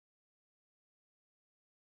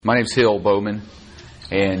My name's Hill Bowman,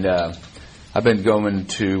 and I've been going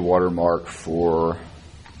to Watermark for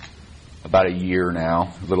about a year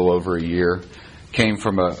now, a little over a year. Came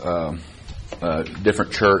from a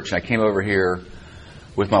different church. I came over here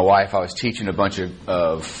with my wife. I was teaching a bunch of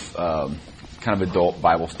kind of adult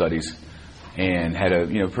Bible studies, and had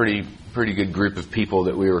a pretty good group of people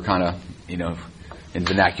that we were kind of in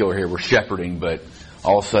vernacular here, we're shepherding, but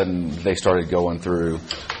all of a sudden they started going through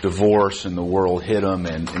divorce and the world hit them,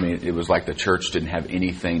 and it was like the church didn't have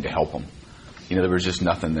anything to help them. There was just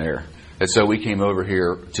nothing there. And so we came over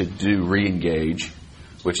here to do Re-Engage,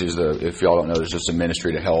 which is, if y'all don't know, there's just a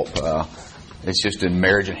ministry to help. It's just a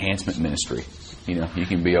marriage enhancement ministry. You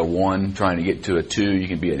can be a 1 trying to get to a 2. You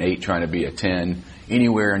can be an 8 trying to be a 10.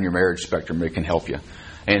 Anywhere in your marriage spectrum, it can help you.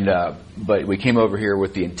 And but we came over here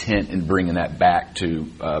with the intent in bringing that back to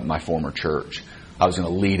my former church. I was going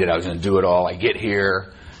to lead it. I was going to do it all. I get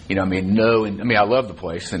here, I love the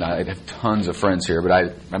place, and I have tons of friends here.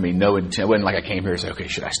 But no intent. It wasn't like I came here and said, "Okay,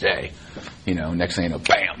 should I stay?" Next thing you know,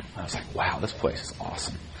 bam! I was like, "Wow, this place is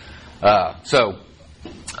awesome."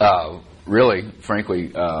 Really,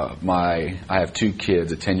 frankly, I have 2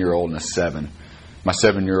 kids, a 10-year-old and a 7. My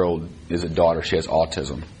 7-year-old is a daughter. She has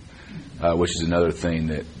autism, which is another thing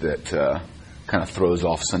that kind of throws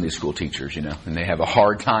off Sunday school teachers, and they have a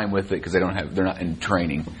hard time with it because they're not in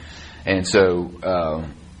training. And so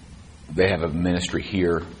they have a ministry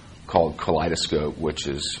here called Kaleidoscope, which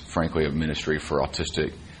is frankly a ministry for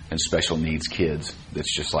autistic and special needs kids.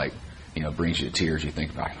 That's just like, brings you to tears. You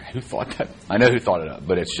think about, who thought that? I know who thought it up,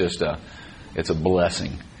 but it's just it's a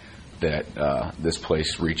blessing that this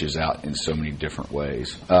place reaches out in so many different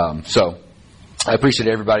ways. So I appreciate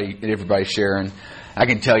everybody sharing. I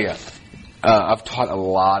can tell you, I've taught a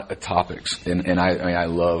lot of topics, and I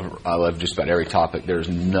love just about every topic. There's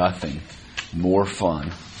nothing more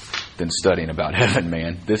fun than studying about heaven,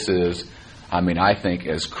 man. This is, I think,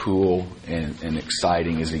 as cool and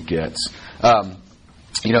exciting as it gets.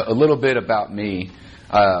 A little bit about me.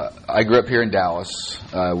 I grew up here in Dallas.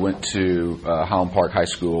 I went to Highland Park High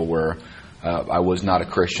School, where I was not a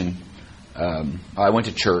Christian. I went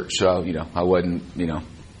to church, so I wasn't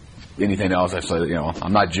anything else. I said,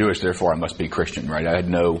 I'm not Jewish, therefore I must be Christian, right? I had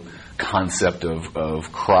no concept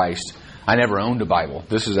of Christ. I never owned a Bible.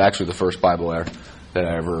 This is actually the first Bible that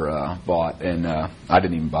I ever bought, and I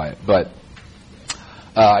didn't even buy it. But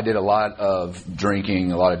I did a lot of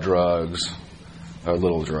drinking, a lot of drugs, or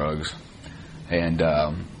little drugs, and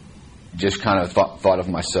just kind of thought of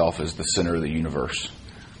myself as the center of the universe,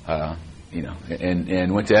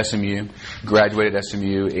 and went to SMU, graduated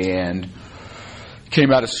SMU, and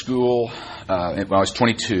came out of school when I was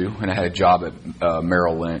 22, and I had a job at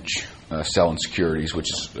Merrill Lynch selling securities,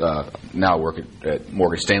 which is now I work at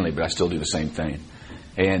Morgan Stanley, but I still do the same thing.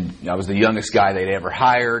 And I was the youngest guy they'd ever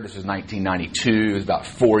hired. This was 1992. It was about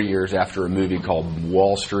 4 years after a movie called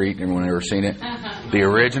Wall Street. Anyone ever seen it? The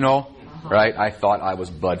original, right? I thought I was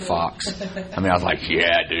Bud Fox. I was like,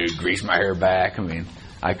 yeah, dude, grease my hair back.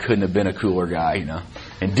 I couldn't have been a cooler guy,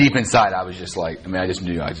 And deep inside, I was just like, I just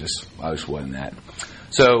knew I just wasn't that.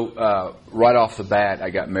 So right off the bat, I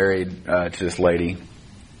got married to this lady.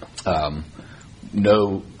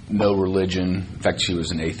 No religion. In fact, she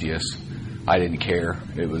was an atheist. I didn't care.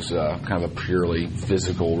 It was kind of a purely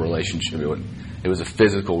physical relationship. It was a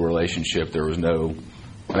physical relationship. There was no.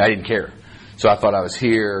 I didn't care. So I thought I was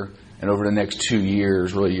here, and over the next 2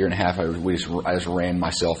 years, really a year and a half, I just ran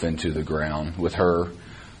myself into the ground with her.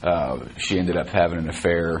 She ended up having an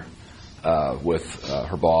affair with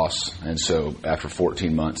her boss, and so after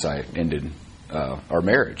 14 months, I ended our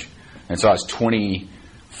marriage. And so I was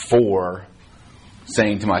 24,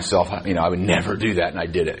 saying to myself, I would never do that, and I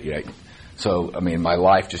did it. So my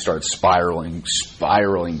life just started spiraling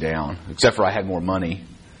down. Except for I had more money,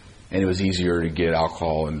 and it was easier to get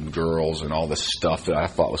alcohol and girls and all this stuff that I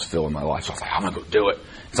thought was filling my life. So I was like, I'm gonna go do it.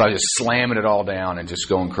 So I was just slamming it all down and just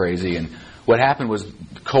going crazy. And what happened was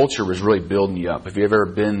the culture was really building you up. If you've ever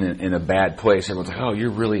been in a bad place, everyone's like, oh, you're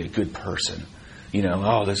really a good person.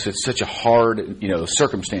 This is such a hard,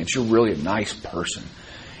 circumstance. You're really a nice person.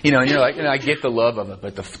 And you're like, I get the love of it,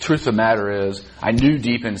 but the truth of the matter is, I knew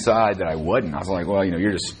deep inside that I wasn't. I was like, well,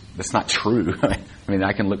 that's not true.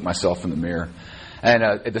 I can look myself in the mirror. And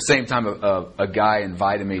at the same time, a guy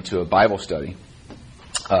invited me to a Bible study.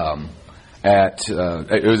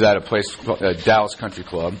 It was at a place called Dallas Country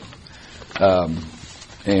Club.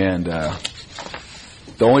 And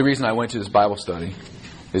the only reason I went to this Bible study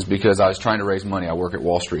is because I was trying to raise money. I work at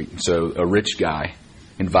Wall Street. So a rich guy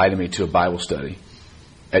invited me to a Bible study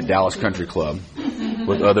at Dallas Country Club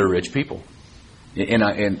with other rich people. And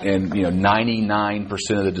 99%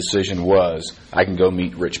 of the decision was I can go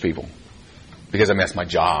meet rich people because that's my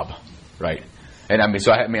job, right? And I'm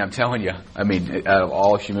telling you, out of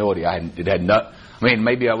all humility,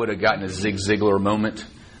 maybe I would have gotten a Zig Ziglar moment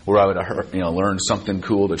where I would have learned something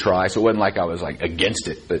cool to try. So it wasn't like I was like against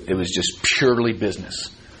it, but it was just purely business.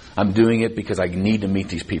 I'm doing it because I need to meet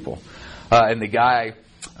these people. And the guy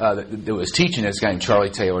that was teaching this guy named Charlie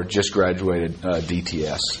Taylor just graduated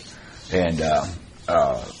DTS, and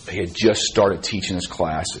he had just started teaching his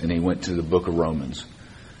class, and he went to the book of Romans,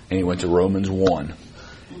 and he went to Romans 1.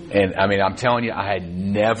 And I'm telling you, I had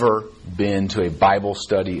never been to a Bible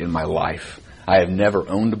study in my life. I have never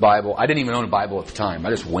owned a Bible. I didn't even own a Bible at the time. I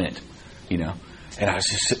just went, And I was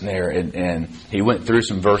just sitting there, and he went through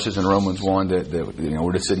some verses in Romans 1 that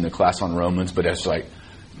we're just sitting in a class on Romans, but it's like,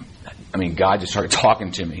 God just started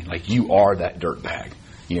talking to me like, you are that dirtbag.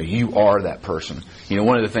 You are that person.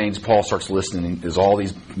 One of the things Paul starts listing is all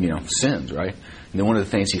these, sins, right? And then one of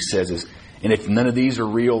the things he says is, and if none of these are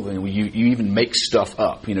real, then you even make stuff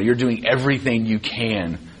up. You're doing everything you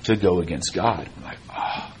can to go against God. I'm like,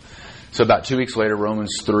 oh. So about 2 weeks later,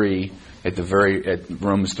 Romans 3, at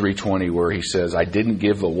Romans 3:20, where he says, I didn't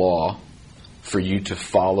give the law for you to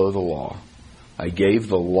follow the law. I gave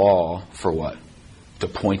the law for what? To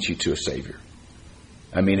point you to a Savior.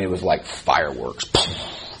 It was like fireworks.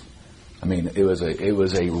 It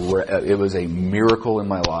was a miracle in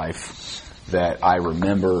my life that I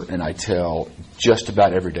remember and I tell just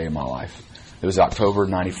about every day of my life. It was October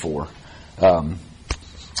 94.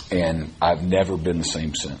 And I've never been the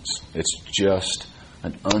same since. It's just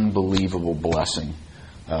an unbelievable blessing.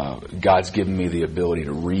 God's given me the ability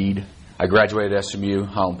to read. I graduated at SMU,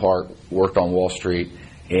 Highland Park, worked on Wall Street,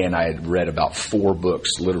 and I had read about 4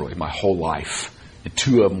 books literally my whole life. And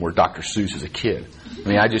 2 of them were Dr. Seuss as a kid.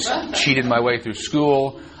 I just cheated my way through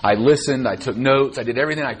school. I listened. I took notes. I did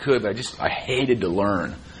everything I could, but I hated to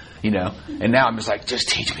learn, And now I'm just like, just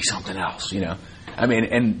teach me something else,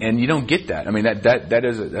 and you don't get that.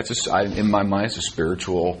 That's in my mind, it's a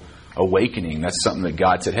spiritual awakening. That's something that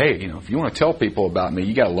God said, hey, if you want to tell people about me,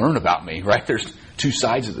 you got to learn about me, right? There's 2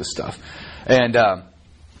 sides of this stuff. And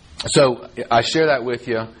so I share that with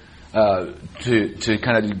you to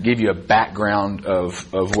kind of give you a background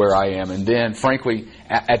of where I am. And then, frankly,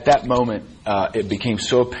 at that moment, it became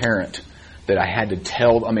so apparent that I had to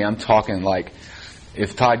tell. I'm talking like,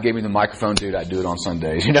 if Todd gave me the microphone, dude, I'd do it on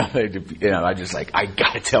Sundays. I just I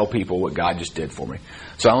got to tell people what God just did for me.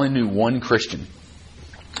 So I only knew one Christian.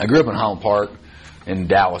 I grew up in Highland Park, in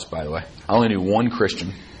Dallas, by the way. I only knew one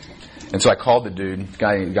Christian. And so I called the dude, a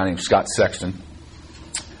guy named Scott Sexton.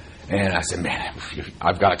 And I said, man,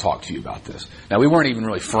 I've got to talk to you about this. Now, we weren't even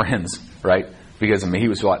really friends, right? Because, he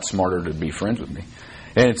was a lot smarter to be friends with me.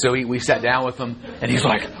 And so we sat down with him, and he's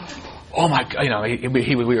like, oh my God,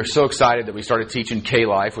 we were so excited that we started teaching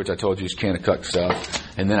K-Life, which I told you is Kanakuk stuff.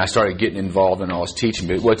 And then I started getting involved in all his teaching.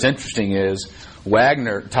 But what's interesting is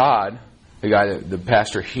Todd, the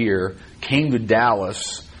pastor here, came to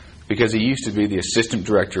Dallas because he used to be the assistant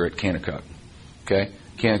director at Kanakuk. Okay?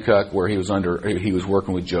 Kanakuk, where he was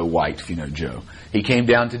working with Joe White, if you know Joe. He came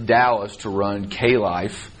down to Dallas to run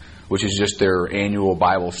K-Life, which is just their annual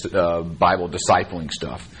Bible discipling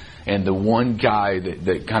stuff. And the one guy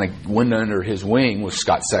that kind of went under his wing was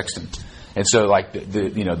Scott Sexton. And so,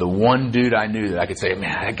 the one dude I knew that I could say,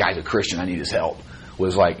 man, that guy's a Christian, I need his help,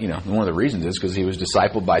 was one of the reasons is because he was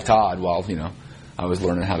discipled by Todd while, I was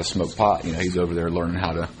learning how to smoke pot. He's over there learning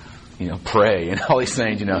how to, pray and all these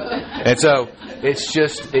things, And so, it's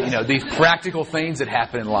just, these practical things that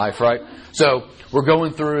happen in life, right? So, we're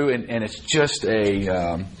going through, and it's just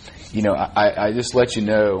I just let you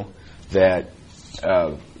know that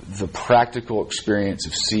the practical experience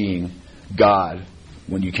of seeing God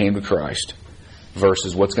when you came to Christ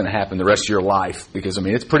versus what's going to happen the rest of your life. Because,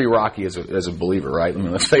 it's pretty rocky as a believer, right?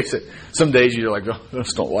 let's face it. Some days you're like, oh, I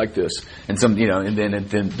just don't like this. And and then at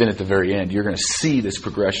the very end, you're going to see this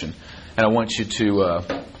progression. And I want you to,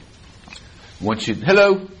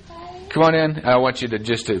 hello, come on in. I want you to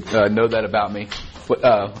just know that about me. What,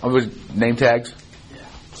 name tags?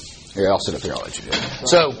 Here, I'll sit up here. I'll let you do it.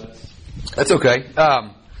 So, that's okay.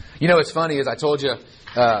 What's funny is I told you,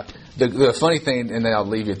 the funny thing, and then I'll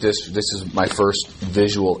leave you at this. This is my first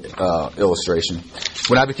visual illustration.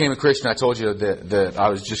 When I became a Christian, I told you that I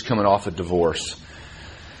was just coming off a divorce.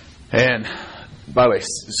 And, by the way,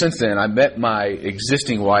 since then, I met my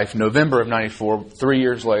existing wife November of 94. 3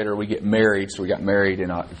 years later, we get married. So we got married in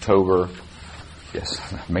October. Yes,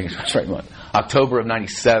 I'm making sure it's right month. October of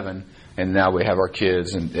 97. And now we have our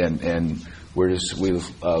kids, and we're just we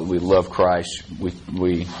love Christ.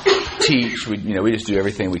 We teach. We just do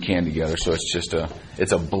everything we can together. So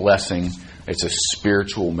it's a blessing. It's a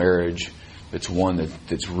spiritual marriage. It's one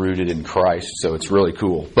that's rooted in Christ. So it's really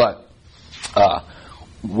cool. But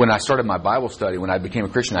when I started my Bible study, when I became a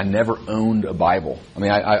Christian, I never owned a Bible. I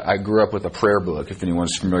mean, I grew up with a prayer book, if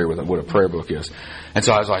anyone's familiar with what a prayer book is. And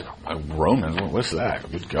so I was like, Romans, what's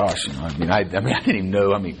that? Good gosh. I didn't even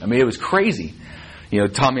know. I mean, it was crazy.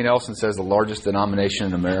 Tommy Nelson says the largest denomination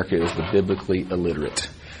in America is the biblically illiterate.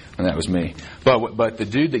 And that was me. But the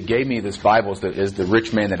dude that gave me this Bible is the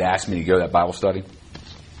rich man that asked me to go to that Bible study.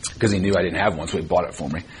 Because he knew I didn't have one, so he bought it for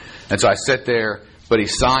me. And so I sat there. But he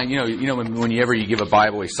signed, whenever you give a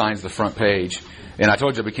Bible, he signs the front page. And I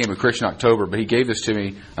told you I became a Christian in October, but he gave this to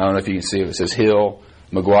me. I don't know if you can see it. It says Hill,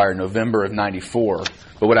 McGuire, November of 94.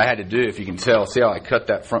 But what I had to do, if you can tell, see how I cut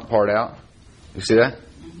that front part out? You see that?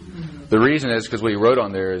 The reason is because what he wrote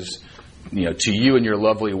on there is, to you and your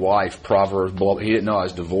lovely wife, Proverbs, blah, blah. He didn't know I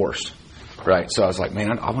was divorced. Right? So I was like,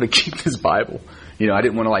 man, I want to keep this Bible. I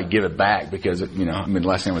didn't want to give it back because, the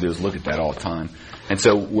last thing I would do is look at that all the time. And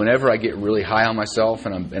so whenever I get really high on myself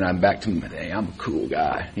and I'm back to, hey, I'm a cool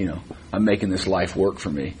guy, I'm making this life work for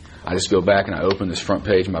me. I just go back and I open this front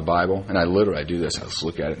page of my Bible and I do this. I just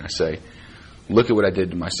look at it and I say, look at what I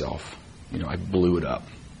did to myself. I blew it up.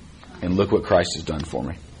 And look what Christ has done for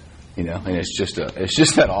me. And it's just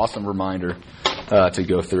that awesome reminder to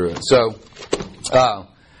go through it. So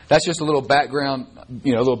that's just a little background,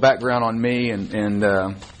 on me and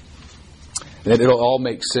it'll all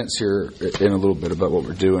make sense here in a little bit about what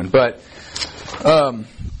we're doing. But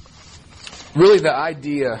really the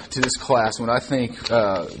idea to this class, when I think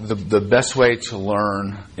the best way to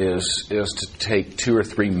learn is to take 2 or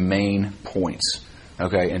 3 main points,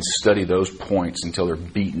 okay, and study those points until they're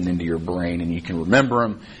beaten into your brain and you can remember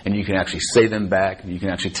them and you can actually say them back and you can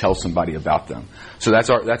actually tell somebody about them. So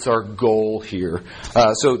that's our goal here.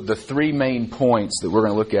 So the 3 main points that we're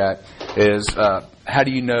going to look at is how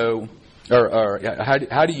do you know... Or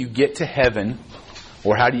how do you get to heaven,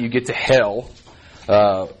 or how do you get to hell,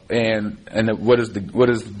 and what does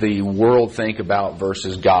the world think about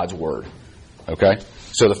versus God's word? Okay,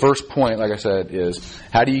 so the first point, like I said, is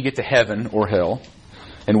how do you get to heaven or hell,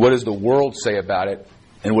 and what does the world say about it,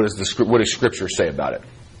 and what does Scripture say about it?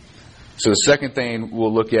 So the second thing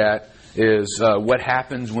we'll look at is what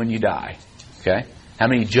happens when you die. Okay, how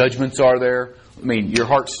many judgments are there? Your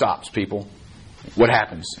heart stops, people. What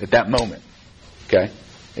happens at that moment? Okay?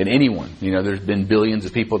 And anyone. There's been billions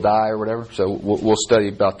of people die or whatever. So we'll study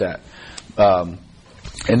about that. And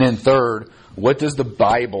then third, what does the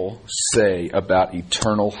Bible say about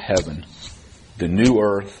eternal heaven, the new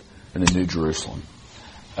earth, and the new Jerusalem?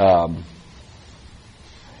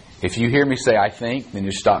 If you hear me say, I think, then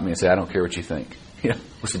you stop me and say, I don't care what you think.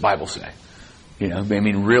 What's the Bible say?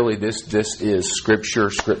 Really, this is Scripture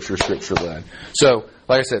led. So,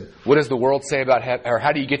 like I said, what does the world say about heaven, or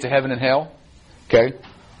how do you get to heaven and hell? Okay.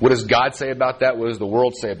 What does God say about that? What does the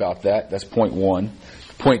world say about that? That's point 1.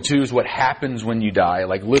 Point 2 is what happens when you die.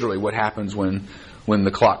 Like literally, what happens when someone's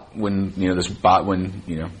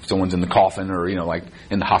in the coffin or like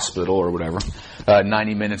in the hospital or whatever.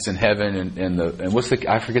 90 Minutes in Heaven and what's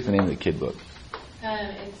I forget the name of the kid book.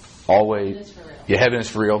 It's Always. Heaven is for real. Yeah, Heaven is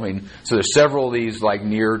for real. So there's several of these like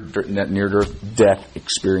near death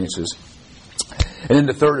experiences. And then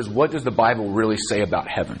the third is, what does the Bible really say about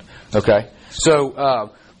heaven? Okay?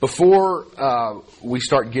 So before we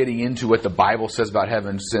start getting into what the Bible says about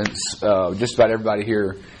heaven, since just about everybody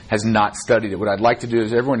here has not studied it, what I'd like to do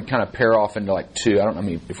is everyone kind of pair off into like 2. I don't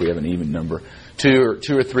know if we have an even number. 2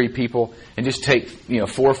 or 3 people, and just take 4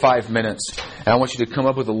 or 5 minutes. And I want you to come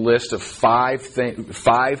up with a list of 5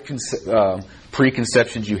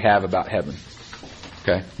 preconceptions you have about heaven.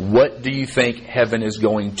 Okay, what do you think heaven is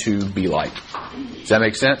going to be like? Does that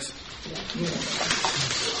make sense?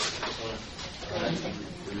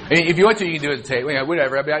 If you want to, you can do it at the table.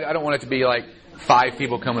 Whatever. I don't want it to be like 5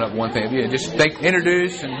 people coming up with one thing. Just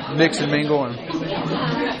introduce and mix and mingle.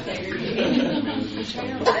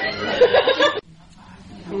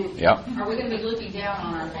 Yep. Are we going to be looking down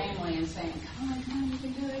on our family and saying, "Come on, you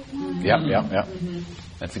can do it"? Come on. Yep. Mm-hmm.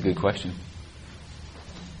 That's a good question.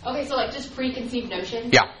 Okay, so like just preconceived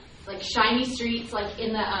notions. Yeah. Like shiny streets, like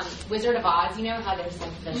in the Wizard of Oz, how there's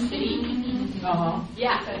like the city. Uh-huh.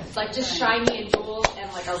 Yeah, it's like just shiny and jewels and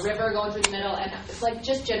like a river going through the middle, and it's like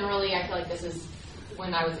just generally, I feel like this is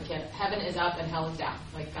when I was a kid. Heaven is up and hell is down.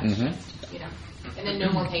 Like that's just, and then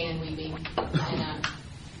no more pain and weeping. And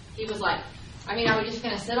he was like, are we just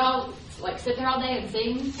gonna sit there all day and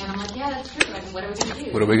sing? And I'm like, yeah, that's true. What are we gonna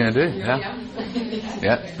do? What are we gonna do?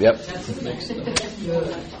 Yeah. Yep.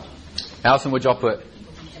 Allison, what'd y'all put?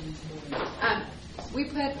 We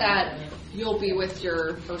put that you'll be with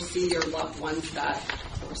or see your loved ones that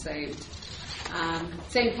were saved.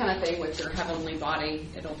 Same kind of thing with your heavenly body.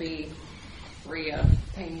 It'll be free of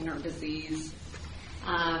pain or disease.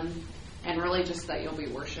 And really just that you'll be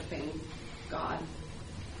worshiping God.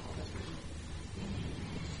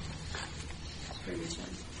 That's pretty much it.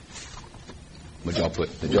 Would y'all put?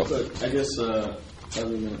 I guess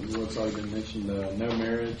other than what's already been mentioned, no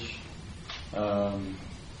marriage,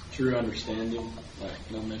 true understanding,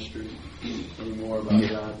 like no mystery anymore about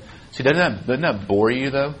God. See, doesn't that bore you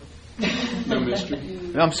though? No mystery.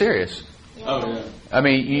 No, I'm serious. Oh yeah. I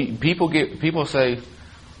mean, people say,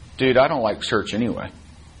 "Dude, I don't like church anyway.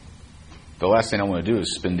 The last thing I want to do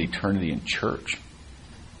is spend eternity in church."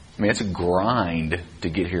 I mean, it's a grind to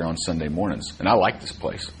get here on Sunday mornings, and I like this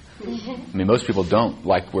place. I mean, most people don't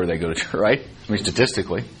like where they go to church, right? I mean,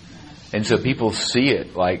 statistically. And so people see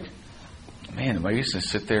it like, man, am I used to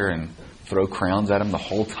sit there and throw crowns at them the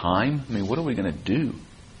whole time? I mean, what are we going to do?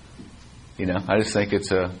 You know, I just think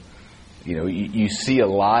it's you see a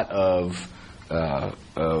lot of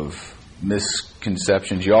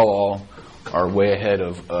misconceptions. Y'all all are way ahead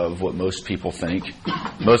of what most people think.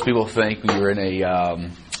 Most people think you're in a, you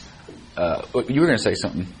were going to say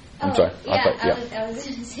something. I'm sorry. Yeah, I was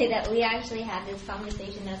going to say that we actually had this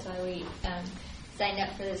conversation. That's why we signed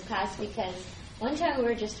up for this class, because one time we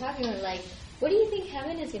were just talking, we were like, what do you think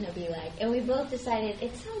heaven is going to be like? And we both decided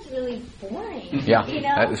it sounds really boring. Yeah, you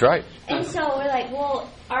know? that's right. And so we're like, well,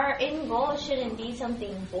 our end goal shouldn't be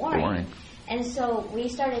something boring. And so we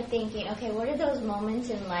started thinking, okay, what are those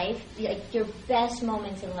moments in life, like your best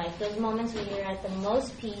moments in life, those moments when you're at the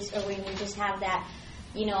most peace, or when you just have that,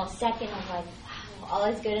 second of like, wow, all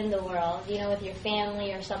is good in the world, with your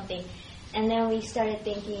family or something. And then we started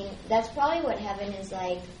thinking, that's probably what heaven is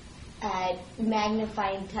like,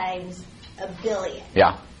 magnified times a billion.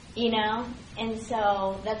 Yeah. And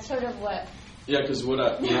so that's sort of what... Yeah, because when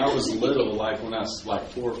I was little, like when I was like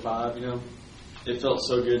 4 or 5, it felt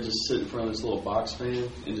so good just sit in front of this little box fan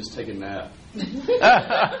and just take a nap.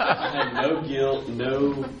 I had no guilt,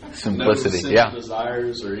 no simplicity, no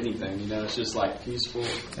desires or anything. It's just like peaceful.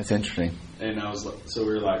 That's interesting. And I was so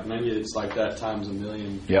we were like, maybe it's like that times a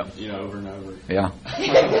million. Yep. Over and over. Yeah.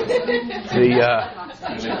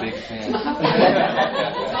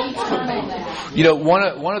 One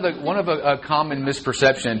of a common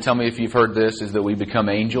misperception. Tell me if you've heard this, is that we become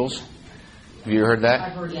angels. Have you heard that?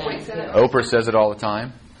 I've heard that. Oprah says it all the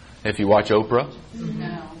time. If you watch Oprah,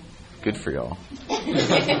 No. good for y'all.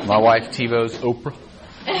 My wife TiVo's Oprah.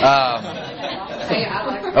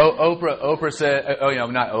 Oprah said,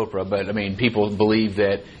 not Oprah, but I mean, people believe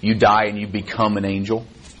that you die and you become an angel.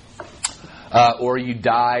 Or you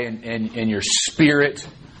die and your spirit,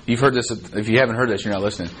 you've heard this, if you haven't heard this, you're not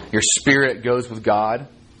listening. Your spirit goes with God,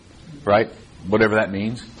 right? Whatever that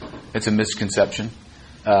means. It's a misconception.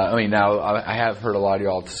 Now, I have heard a lot of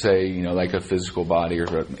y'all to say, like a physical body,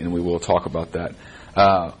 and we will talk about that.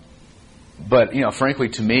 But, frankly,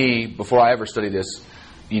 to me, before I ever studied this,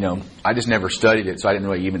 I just never studied it, so I didn't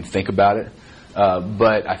really even think about it.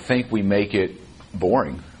 But I think we make it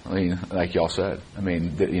boring. Like y'all said.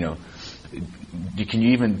 Can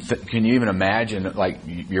you even imagine like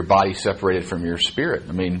your body separated from your spirit?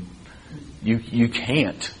 You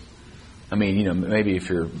can't. Maybe if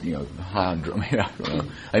you're high on drugs, I don't know.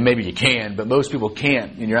 Maybe you can, but most people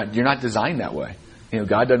can't. And you're not designed that way.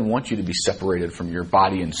 God doesn't want you to be separated from your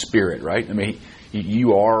body and spirit, right?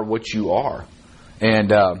 You are what you are. And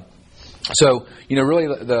so, really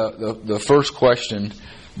the first question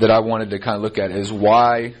that I wanted to kind of look at is,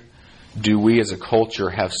 why do we as a culture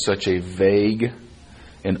have such a vague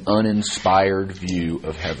and uninspired view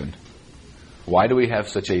of heaven? Why do we have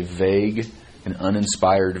such a vague and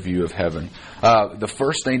uninspired view of heaven? The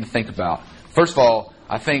first thing to think about, first of all,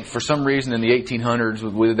 I think for some reason in the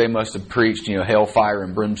 1800s, they must have preached, hellfire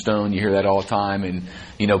and brimstone. You hear that all the time. And,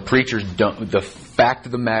 preachers don't, the fact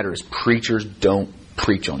of the matter is preachers don't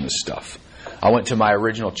preach on this stuff. I went to my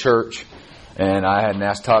original church, and I hadn't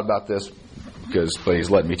asked Todd about this, but he's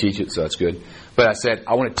letting me teach it, so that's good. But I said,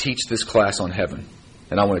 I want to teach this class on heaven.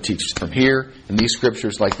 And I want to teach from here, and these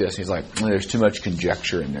scriptures like this. He's like, there's too much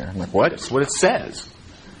conjecture in there. I'm like, what? It's what it says.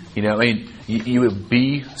 You would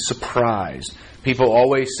be surprised. People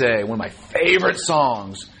always say, one of my favorite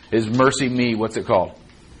songs is Mercy Me. What's it called?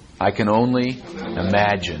 I Can Only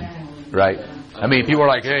Imagine. Right? People are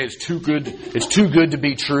like, hey, it's too good to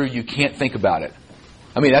be true. You can't think about it.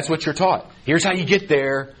 That's what you're taught. Here's how you get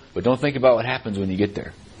there, but don't think about what happens when you get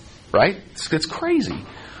there. Right? It's crazy.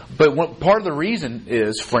 But part of the reason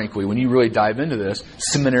is, frankly, when you really dive into this,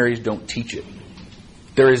 seminaries don't teach it.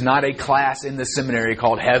 There is not a class in the seminary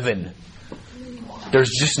called heaven. There's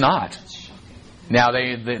just not. Now,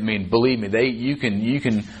 I mean, believe me, you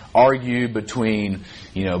can argue between,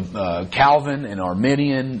 Calvin and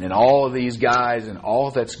Arminian and all of these guys, and all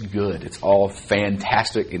of that's good. It's all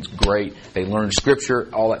fantastic. It's great. They learn Scripture.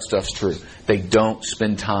 All that stuff's true. They don't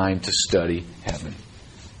spend time to study heaven.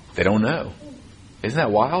 They don't know. Isn't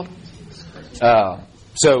that wild?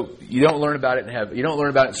 So you don't learn about it you don't learn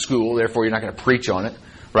about it in school. Therefore, you're not going to preach on it,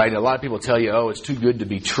 right? And a lot of people tell you, "Oh, it's too good to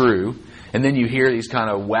be true." And then you hear these kind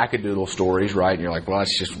of wackadoodle stories, right? And you're like, well,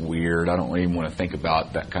 that's just weird. I don't even want to think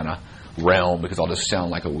about that kind of realm because I'll just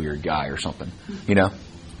sound like a weird guy or something,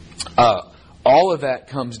 all of that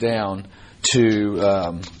comes down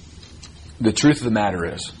to the truth of the matter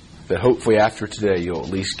is that hopefully after today you'll at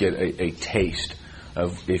least get a taste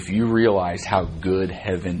of, if you realize how good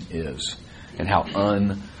heaven is and how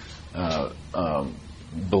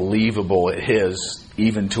unbelievable it is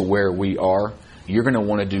even to where we are, you're going to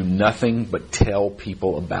want to do nothing but tell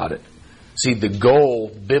people about it. See, the goal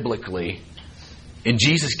biblically, and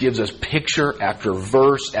Jesus gives us picture after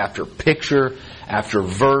verse after picture after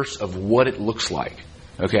verse of what it looks like.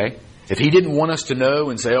 Okay? If He didn't want us to know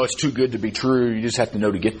and say, "Oh, it's too good to be true, you just have to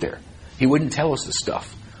know to get there," He wouldn't tell us this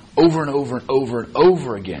stuff over and over and over and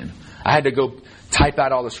over again. I had to go type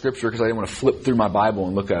out all the Scripture because I didn't want to flip through my Bible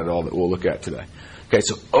and look at it all that we'll look at today. Okay,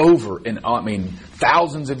 so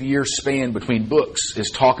thousands of years span between books is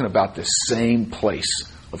talking about the same place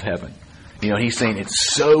of heaven. He's saying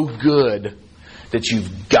it's so good that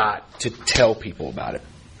you've got to tell people about it.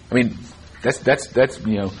 I mean, that's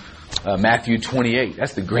Matthew 28.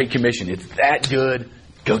 That's the Great Commission. It's that good.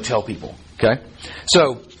 Go tell people. Okay,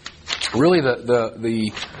 so really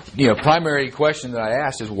the primary question that I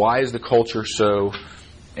asked is, why is the culture so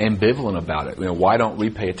ambivalent about it? Why don't we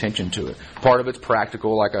pay attention to it? Part of it's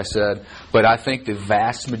practical, like I said, but I think the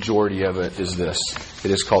vast majority of it is this.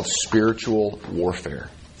 It is called spiritual warfare.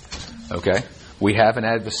 Okay? We have an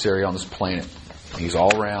adversary on this planet. He's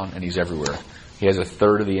all around and he's everywhere. He has a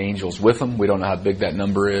third of the angels with him. We don't know how big that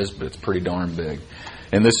number is, but it's pretty darn big.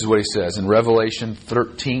 And this is what he says in Revelation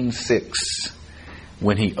 13:6.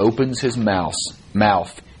 When he opens his mouth,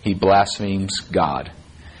 he blasphemes God.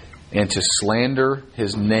 And to slander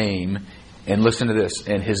His name, and listen to this,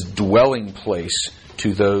 and His dwelling place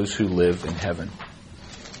to those who live in heaven.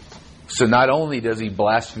 So not only does he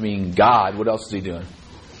blaspheme God, what else is he doing?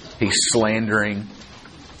 He's slandering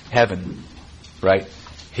heaven, right?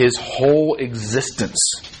 His whole existence.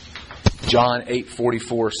 John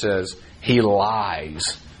 8:44 says, he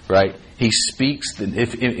lies, right? He speaks in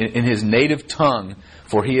his native tongue,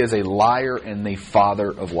 for he is a liar and the father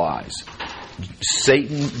of lies.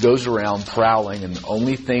 Satan goes around prowling, and the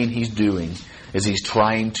only thing he's doing is he's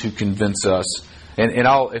trying to convince us. And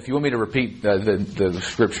if you want me to repeat the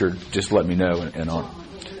Scripture, just let me know. And on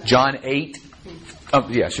John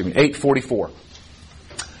 8:44.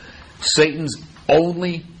 Satan's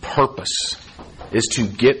only purpose is to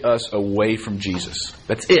get us away from Jesus.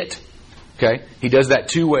 That's it. Okay? He does that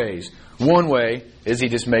two ways. One way is he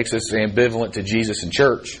just makes us ambivalent to Jesus and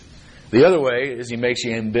church. The other way is he makes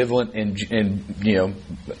you ambivalent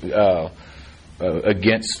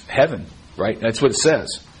against heaven, right? That's what it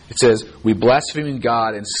says. It says, we blaspheme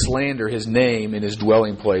God and slander His name in His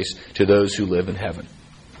dwelling place to those who live in heaven.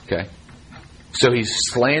 Okay? So he's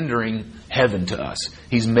slandering heaven to us.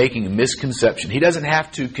 He's making a misconception. He doesn't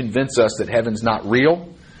have to convince us that heaven's not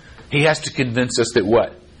real. He has to convince us that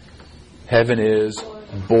what? Heaven is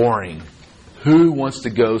boring. Who wants to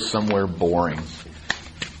go somewhere boring?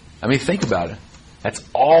 I mean, think about it. That's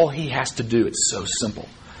all he has to do. It's so simple.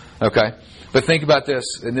 Okay? But think about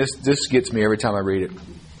this, and this gets me every time I read it.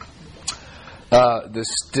 The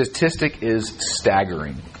statistic is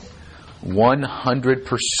staggering.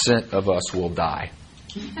 100% of us will die.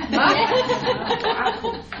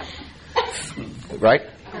 Right?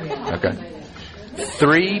 Okay.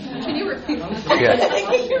 Can you repeat that? Yeah.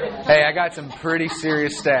 Hey, I got some pretty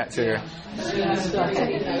serious stats here.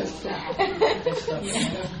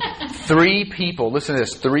 3 people, listen to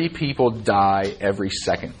this, 3 people die every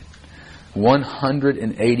second.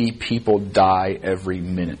 180 people die every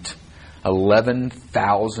minute.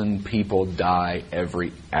 11,000 people die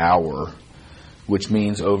every hour, which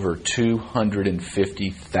means over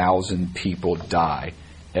 250,000 people die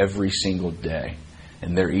every single day.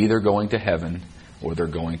 And they're either going to heaven or they're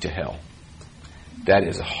going to hell. That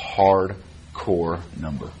is a hardcore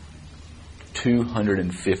number.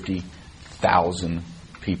 250,000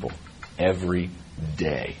 people every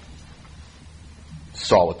day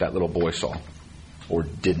saw what that little boy saw or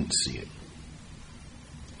didn't see it.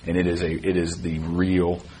 And it is the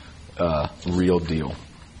real deal.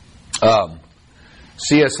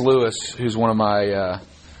 C.S. Lewis, who's one of my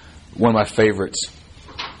favorites,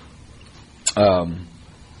 says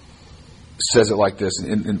it like this.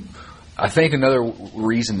 And I think another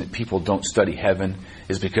reason that people don't study heaven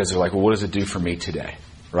is because they're like, well, what does it do for me today?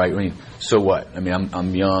 Right? I mean, so what? I mean,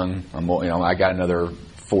 I'm young. I got another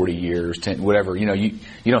 40 years, 10, whatever. You don't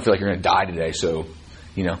feel like you're going to die today, so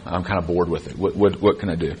I'm kind of bored with it. What can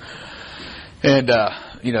I do? And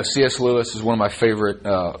C.S. Lewis is one of my favorite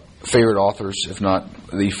authors, if not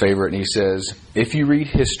the favorite. And he says, if you read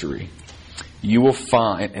history, you will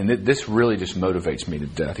find, and this really just motivates me to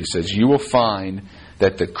death. He says, you will find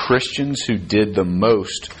that the Christians who did the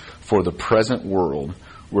most for the present world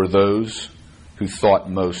were those who thought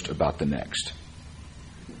most about the next.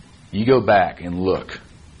 You go back and look,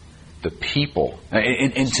 the people,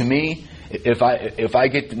 and to me,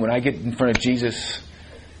 when I get in front of Jesus,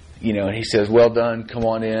 and he says, well done, come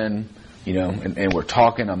on in, and we're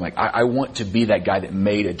talking, I'm like, I want to be that guy that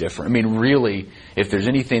made a difference. I mean, really, if there's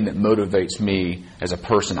anything that motivates me as a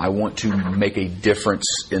person, I want to make a difference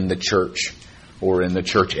in the church or in the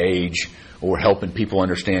church age or helping people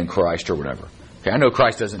understand Christ or whatever. Okay, I know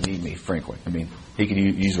Christ doesn't need me, frankly. I mean, he could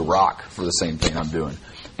use a rock for the same thing I'm doing.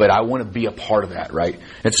 But I want to be a part of that, right?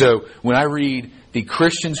 And so when I read the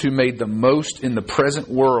Christians who made the most in the present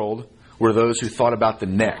world were those who thought about the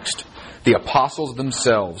next. The apostles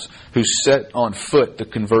themselves who set on foot the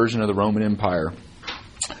conversion of the Roman Empire.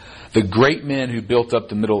 The great men who built up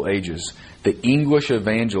the Middle Ages. The English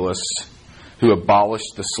evangelists who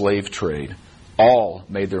abolished the slave trade. All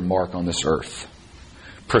made their mark on this earth.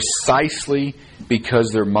 Precisely because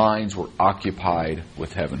their minds were occupied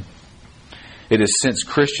with heaven. It is since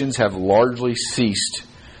Christians have largely ceased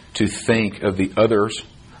to think of the others,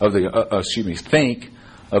 think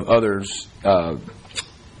of others,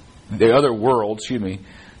 the other world,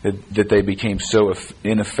 that they became so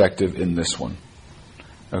ineffective in this one.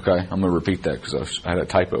 Okay, I'm going to repeat that because I had a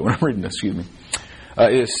typo when I'm reading this.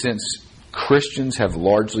 It is since Christians have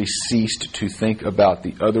largely ceased to think about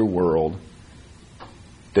the other world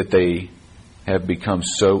that they have become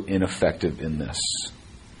so ineffective in this.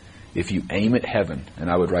 If you aim at heaven, and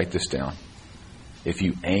I would write this down, if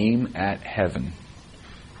you aim at heaven,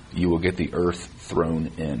 you will get the earth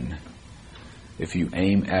thrown in. If you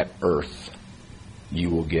aim at earth, you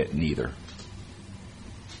will get neither.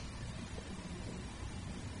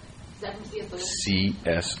 Is that from C.S. Lewis?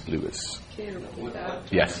 C.S. Lewis. Can you repeat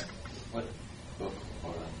that? Yes. What book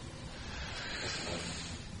or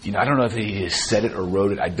I don't know if he said it or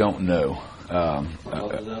wrote it. I don't know.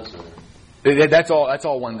 both of those? That's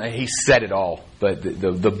all one. He said it all, but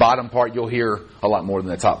the bottom part you'll hear a lot more than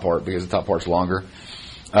the top part because the top part's longer.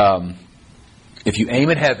 If you aim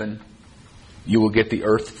at heaven, you will get the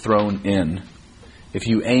earth thrown in. If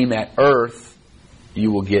you aim at earth,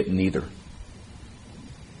 you will get neither.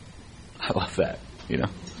 I love that. Did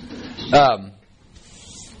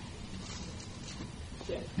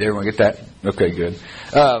everyone get that? Okay, good.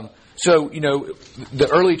 So, the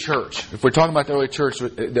early church, if we're talking about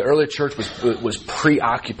the early church was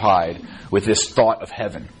preoccupied with this thought of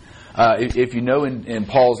heaven. If you know in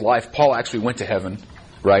Paul's life, Paul actually went to heaven,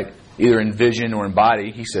 right? Either in vision or in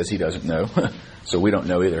body. He says he doesn't know, so we don't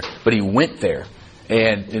know either. But he went there.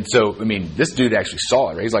 And so, this dude actually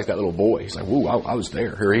saw it, right? He's like that little boy. He's like, whoa, I was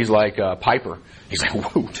there. Or he's like Piper. He's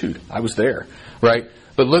like, whoa, dude, I was there, right?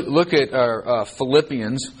 But look at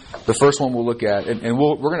Philippians, the first one we'll look at. And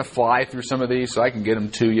we're going to fly through some of these so I can get them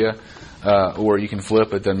to you. Or you can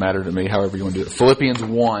flip. It doesn't matter to me, however you want to do it. Philippians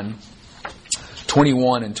 1,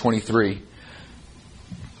 21 and 23.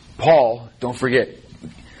 Paul, don't forget,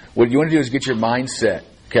 what you want to do is get your mindset.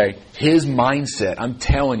 Okay? His mindset, I'm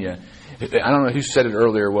telling you. I don't know who said it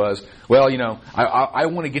earlier was, well, I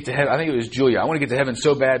want to get to heaven. I think it was Julia. I want to get to heaven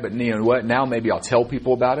so bad, but what? Now maybe I'll tell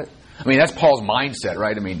people about it. That's Paul's mindset,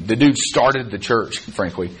 right? The dude started the church,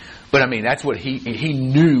 frankly. But that's what he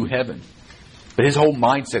knew heaven. But his whole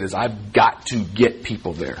mindset is, I've got to get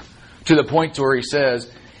people there. To the point to where he says,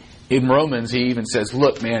 in Romans, he even says,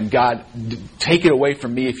 look, man, God, take it away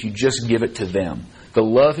from me if you just give it to them. The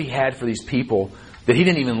love he had for these people that he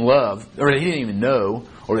didn't even love, or that he didn't even know,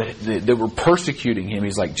 or that were persecuting him,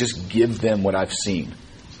 he's like, just give them what I've seen,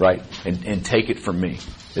 right? And take it from me,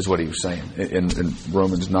 is what he was saying in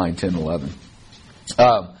Romans 9, 10, 11.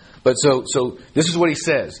 But so this is what he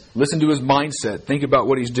says. Listen to his mindset. Think about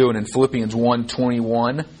what he's doing in Philippians 1,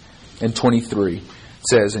 21 and 23. It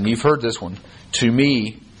says, and you've heard this one, to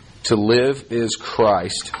me, to live is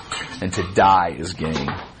Christ, and to die is gain.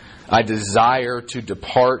 I desire to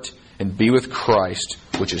depart and be with Christ,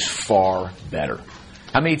 which is far better.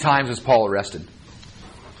 How many times was Paul arrested?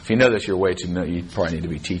 A you know this, you're way too new. You probably need to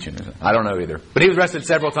be teaching. I don't know either. But he was arrested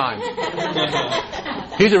several times.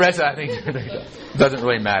 He was arrested, I think. Doesn't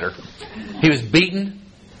really matter. He was beaten,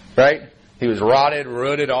 right? He was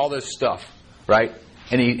rooted, all this stuff, right?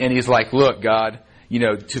 And he's like, look, God,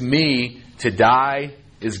 to me, to die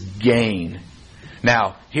is gain.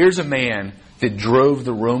 Now, here's a man that drove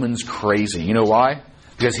the Romans crazy. You know why?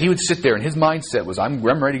 Because he would sit there and his mindset was, I'm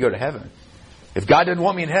ready to go to heaven. If God doesn't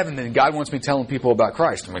want me in heaven, then God wants me telling people about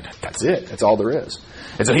Christ. I mean, that's it. That's all there is.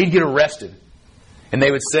 And so he'd get arrested. And they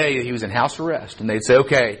would say that he was in house arrest. And they'd say,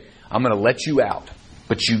 okay, I'm going to let you out.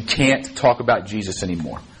 But you can't talk about Jesus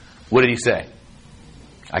anymore. What did he say?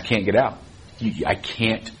 I can't get out. I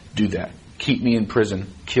can't do that. Keep me in prison.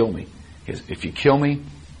 Kill me. Because if you kill me,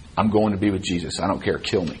 I'm going to be with Jesus. I don't care.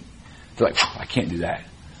 Kill me. They're like, I can't do that.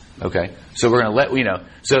 Okay? So we're going to let,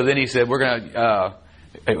 So then he said, we're going to...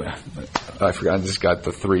 Anyway, I forgot. I just got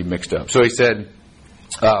the three mixed up. So he said,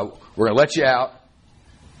 we're going to let you out.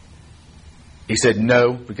 He said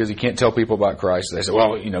no, because he can't tell people about Christ. They said,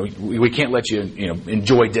 well, we can't let you,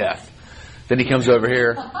 enjoy death. Then he comes over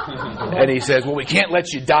here and he says, well, we can't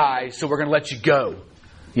let you die, so we're going to let you go.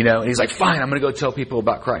 And he's like, fine, I'm going to go tell people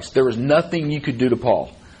about Christ. There was nothing you could do to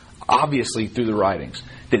Paul, obviously through the writings,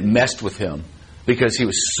 that messed with him because he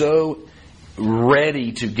was so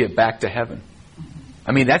ready to get back to heaven.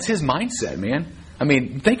 I mean, that's his mindset, man. I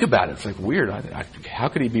mean, think about it. It's like weird. How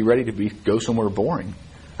could he be ready to go somewhere boring,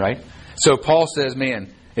 right? So Paul says,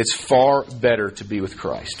 man, it's far better to be with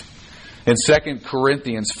Christ. In 2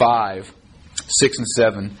 Corinthians 5, 6 and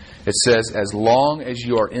 7, it says, as long as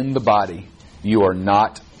you are in the body, you are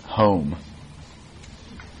not home.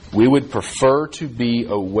 We would prefer to be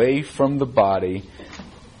away from the body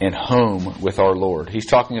and home with our Lord. He's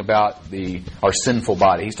talking about our sinful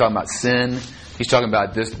body. He's talking about sin. He's talking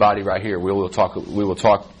about this body right here. We will talk a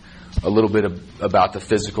little bit about the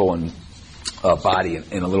physical and body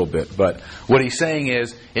in a little bit. But what he's saying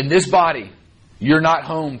is, in this body, you're not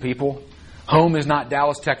home, people. Home is not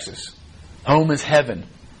Dallas, Texas. Home is heaven.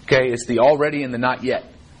 Okay, it's the already and the not yet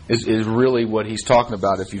is really what he's talking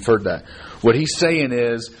about. If you've heard that, what he's saying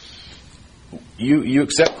is, you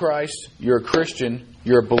accept Christ, you're a Christian,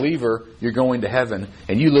 you're a believer, you're going to heaven,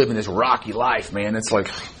 and you live in this rocky life, man. It's like,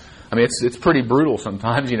 I mean, it's pretty brutal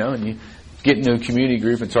sometimes, and you get into a community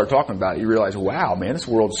group and start talking about it, you realize, wow, man, this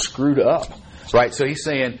world's screwed up, right? So he's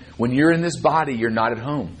saying, when you're in this body, you're not at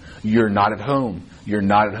home. You're not at home. You're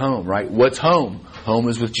not at home, right? What's home? Home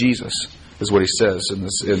is with Jesus, is what he says in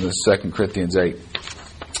the 2 Corinthians 8.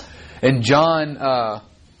 In John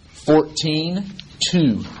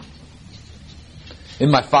 14:2, in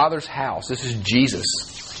my Father's house, this is Jesus.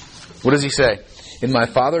 What does he say? In my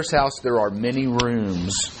Father's house there are many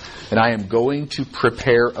rooms, and I am going to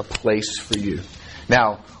prepare a place for you.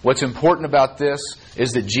 Now, what's important about this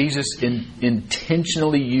is that Jesus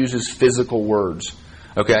intentionally uses physical words.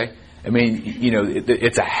 Okay? I mean,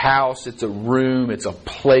 it's a house, it's a room, it's a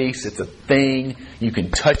place, it's a thing. You can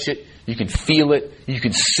touch it, you can feel it, you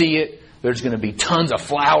can see it. There's going to be tons of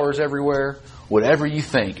flowers everywhere. Whatever you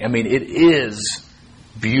think. I mean, it is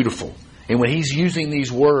beautiful. And when he's using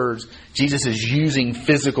these words, Jesus is using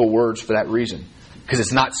physical words for that reason. Because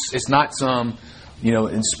it's not some,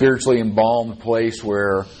 in spiritually embalmed place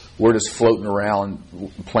where we're just floating around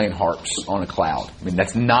playing harps on a cloud. I mean,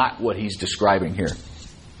 that's not what he's describing here.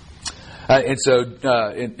 And so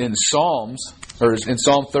in Psalms, or in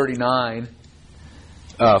Psalm 39,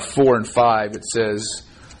 4 and 5, it says,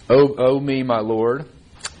 O me, my Lord,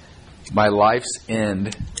 my life's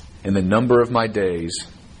end and the number of my days.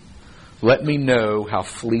 Let me know how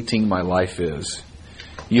fleeting my life is.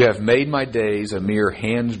 You have made my days a mere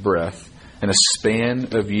hand's breadth, and a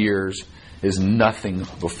span of years is nothing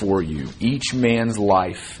before you. Each man's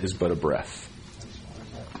life is but a breath.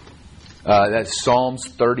 That's Psalms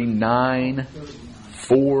 39,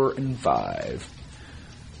 4 and 5.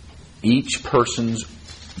 Each person's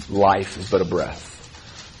life is but a breath.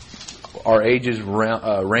 Our ages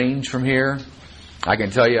range from here. I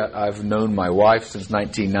can tell you I've known my wife since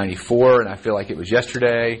 1994, and I feel like it was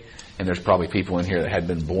yesterday, and there's probably people in here that had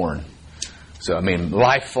been born. So, I mean,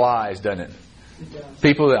 life flies, doesn't it?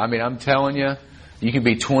 People that, I'm telling you, you can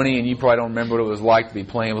be 20 and you probably don't remember what it was like to be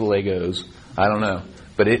playing with Legos. I don't know.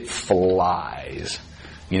 But it flies.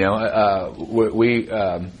 You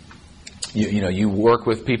work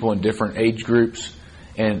with people in different age groups,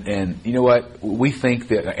 and you know what? We think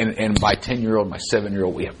that, and my 10-year-old, my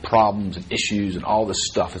 7-year-old, we have problems and issues and all this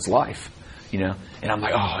stuff. It's life, And I'm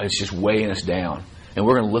like, it's just weighing us down. And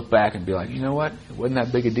we're going to look back and be like, you know what? It wasn't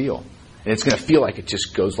that big a deal. And it's going to feel like it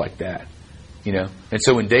just goes like that, And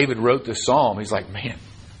so when David wrote this psalm, he's like, man,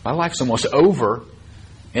 my life's almost over.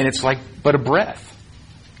 And it's like but a breath.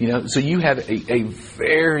 So you have a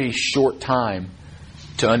very short time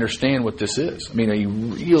to understand what this is. I mean, a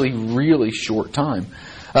really, really short time.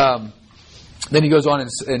 Then he goes on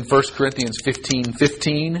in 1 Corinthians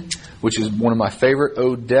 15:15, which is one of my favorite.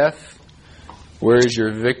 O death, where is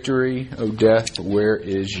your victory? O death, where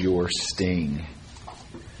is your sting?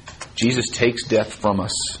 Jesus takes death from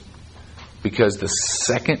us because the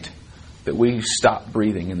second that we stop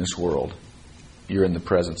breathing in this world, you're in the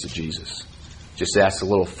presence of Jesus. Just ask the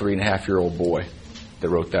little 3.5-year-old boy that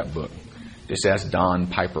wrote that book. Just ask Don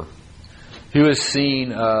Piper. Who has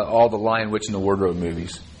seen all the Lion, Witch, and the Wardrobe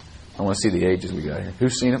movies? I want to see the ages we got here.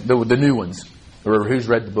 Who's seen them? The new ones. Or who's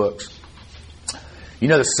read the books?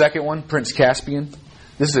 The second one, Prince Caspian?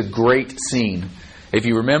 This is a great scene. If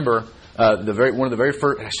you remember, one of the very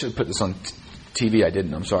first... I should have put this on TV. I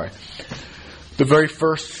didn't. I'm sorry. The very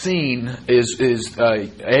first scene is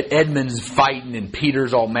Edmund's fighting and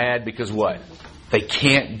Peter's all mad because what? They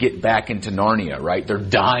can't get back into Narnia, right? They're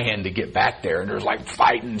dying to get back there. And there's like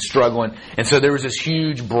fighting and struggling. And so there was this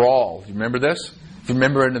huge brawl. You remember this? If you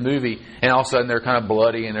remember in the movie, and all of a sudden they're kind of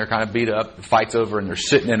bloody and they're kind of beat up. The fight's over and they're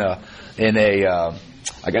sitting in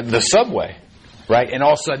the subway, right? And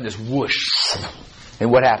all of a sudden this whoosh,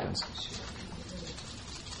 and what happens?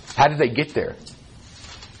 How did they get there?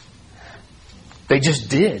 They just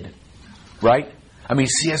did, right? I mean,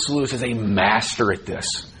 C.S. Lewis is a master at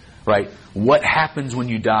this, right? What happens when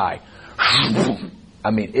you die?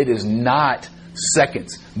 I mean, it is not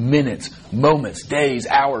seconds, minutes, moments, days,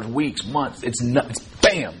 hours, weeks, months. It's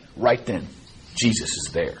bam, right then. Jesus is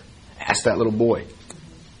there. Ask that little boy,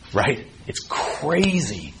 right? It's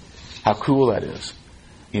crazy how cool that is,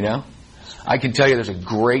 I can tell you there's a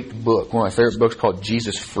great book, one of my favorite books called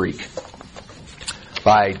Jesus Freak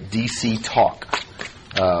by D.C. Talk,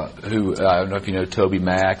 who, I don't know if you know Toby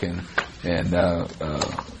Mac and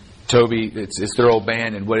Toby, it's their old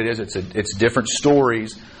band, and what it is, it's different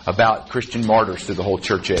stories about Christian martyrs through the whole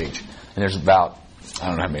church age. And there's about, I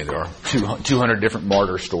don't know how many there are, 200 different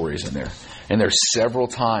martyr stories in there. And there's several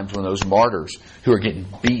times when those martyrs who are getting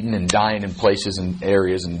beaten and dying in places and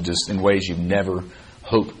areas and just in ways you've never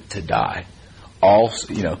hoped to die.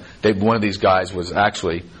 One of these guys was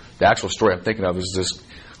actually, the actual story I'm thinking of is this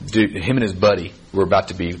dude, him and his buddy were about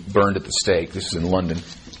to be burned at the stake. This is in London.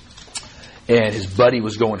 And his buddy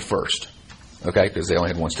was going first, okay, because they only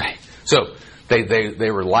had one stake. So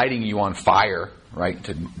they were lighting you on fire, right,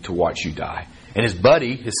 to watch you die. And his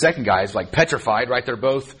buddy, his second guy, is like petrified, right? They're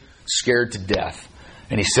both scared to death.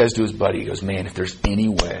 And he says to his buddy, he goes, man, if there's any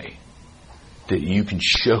way that you can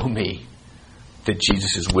show me that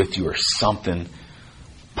Jesus is with you or something,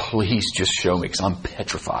 please just show me, because I'm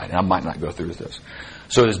petrified and I might not go through with this.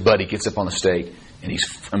 So his buddy gets up on the stake and he's,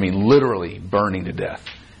 literally burning to death.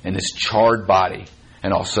 And this charred body,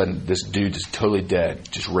 and all of a sudden this dude is totally dead,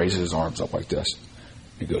 just raises his arms up like this.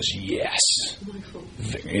 He goes, yes.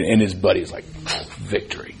 And his buddy is like,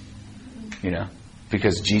 victory.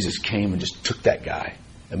 Because Jesus came and just took that guy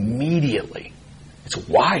immediately. It's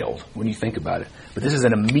wild when you think about it. But this is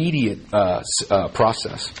an immediate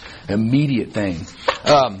process, an immediate thing.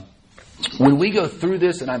 When we go through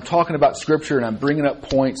this and I'm talking about Scripture and I'm bringing up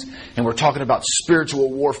points and we're talking about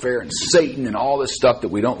spiritual warfare and Satan and all this stuff that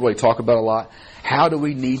we don't really talk about a lot, how do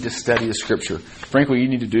we need to study the Scripture? Frankly, you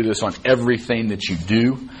need to do this on everything that you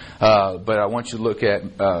do. But I want you to look at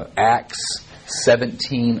Acts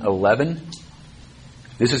 17:11.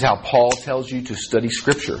 This is how Paul tells you to study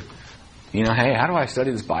Scripture. Hey, how do I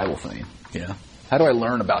study this Bible thing? How do I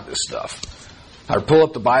learn about this stuff? I pull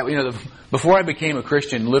up the Bible. Before I became a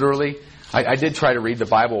Christian, literally, I did try to read the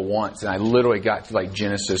Bible once, and I literally got to like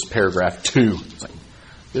Genesis paragraph 2. It's like,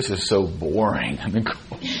 this is so boring.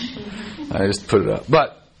 I just put it up.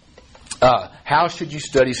 But how should you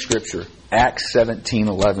study Scripture? Acts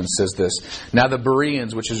 17:11 says this. Now the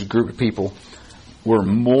Bereans, which is a group of people, were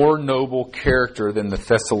more noble character than the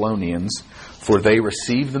Thessalonians, for they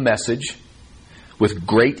received the message with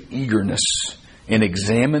great eagerness and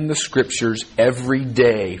examined the Scriptures every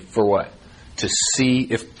day for what? To see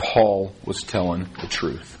if Paul was telling the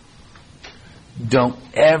truth. Don't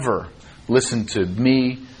ever listen to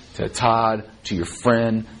me, to Todd, to your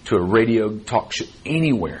friend, to a radio talk show,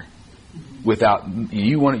 anywhere without,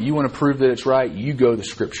 you want to prove that it's right, you go to the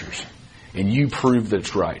Scriptures and you prove that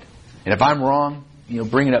it's right. And if I'm wrong,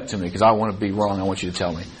 bring it up to me, because I want to be wrong. I want you to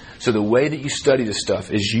tell me. So the way that you study this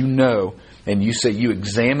stuff is and you say you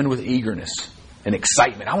examine with eagerness and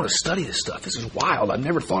excitement. I want to study this stuff. This is wild. I've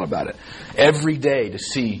never thought about it. Every day to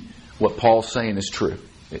see what Paul's saying is true.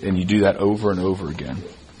 And you do that over and over again.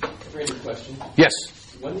 Random question. Yes.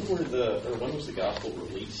 When was the gospel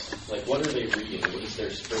released? Like, what are they reading? What is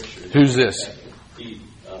their scripture? Who's this?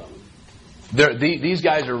 The, These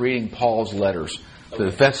guys are reading Paul's letters. The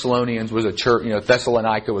Thessalonians was a church.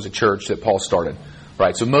 Thessalonica was a church that Paul started.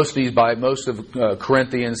 Right. So most of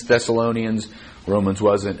Corinthians, Thessalonians, Romans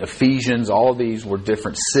wasn't, Ephesians, all of these were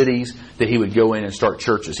different cities that he would go in and start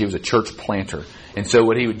churches. He was a church planter. And so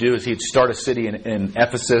what he would do is he'd start a city in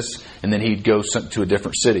Ephesus, and then he'd go to a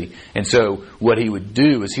different city. And so what he would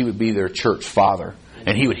do is he would be their church father.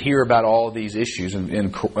 And he would hear about all of these issues.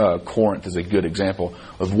 And Corinth is a good example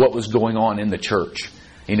of what was going on in the church.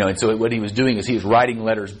 And so what he was doing is he was writing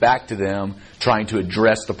letters back to them, trying to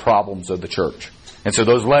address the problems of the church. And so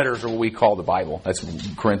those letters are what we call the Bible. That's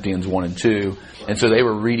Corinthians 1 and 2. And so they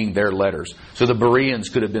were reading their letters. So the Bereans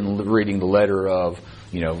could have been reading the letter of,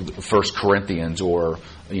 1 Corinthians or,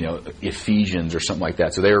 Ephesians or something like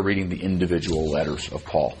that. So they were reading the individual letters of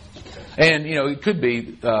Paul. And, it could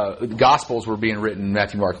be the Gospels were being written,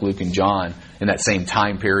 Matthew, Mark, Luke, and John, in that same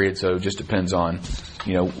time period. So it just depends on,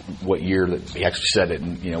 what year that he actually said it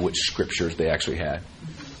and, which scriptures they actually had.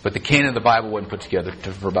 But the canon of the Bible wasn't put together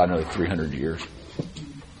for about another 300 years.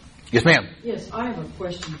 Yes, ma'am. Yes, I have a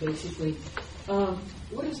question, basically.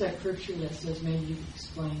 What is that scripture that says, maybe you can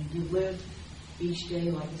explain, you live each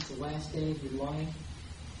day like it's the last day of your life?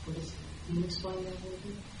 Can you explain that a little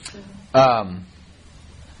bit?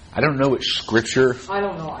 I don't know which scripture. I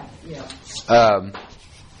don't know.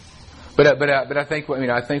 But I think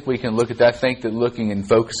I think we can look at that. I think that looking and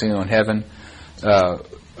focusing on heaven, I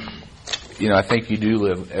think you do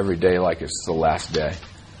live every day like it's the last day.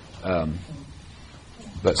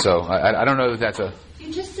 But so I don't know that that's a.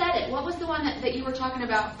 You just said it. What was the one that you were talking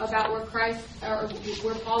about where Christ or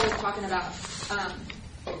where Paul was talking about?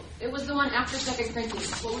 It was the one after 2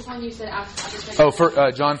 Corinthians. What was one you said after 2 Corinthians?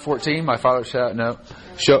 For John 14, my father shall no.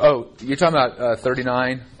 You're talking about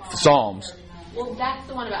 39 Psalms. Well, that's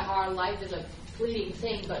the one about how our life is a fleeting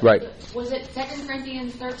thing. But right. Was it 2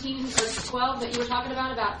 Corinthians 13 or 12 that you were talking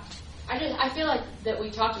about? I feel like that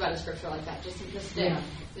we talked about a scripture like that just today.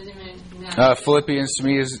 Yeah. Philippians to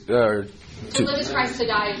me is to live is Christ, to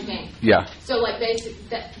die is gain. Yeah. So like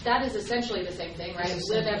that is essentially the same thing, right?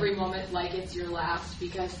 Live every moment like it's your last,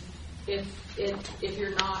 because if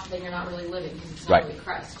you're not, then you're not really living, because it's not really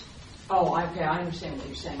Christ. Oh, okay, I understand what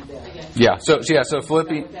you're saying there. Yeah. So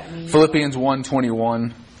Philippians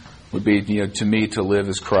 1:21 would be to me to live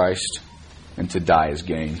is Christ and to die is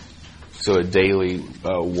gain. So a daily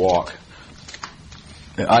walk.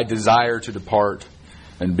 I desire to depart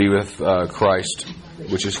and be with Christ,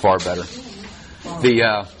 which is far better.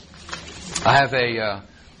 I have a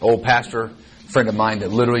old pastor friend of mine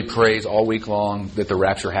that literally prays all week long that the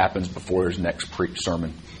rapture happens before his next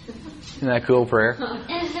sermon. Isn't that a cool prayer?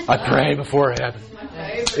 I pray before it happens. My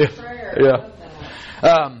favorite prayer. Yeah.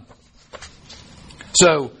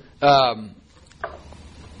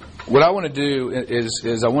 What I want to do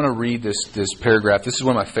is I want to read this paragraph. This is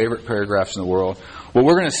one of my favorite paragraphs in the world. What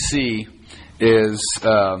we're going to see is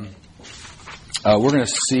that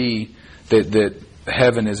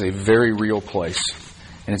heaven is a very real place,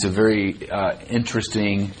 and it's a very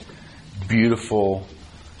interesting, beautiful,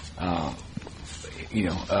 part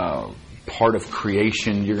of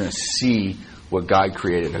creation. You're going to see what God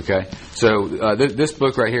created. Okay, so this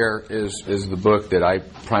book right here is the book that I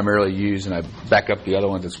primarily use, and I back up the other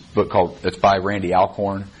one. This book it's by Randy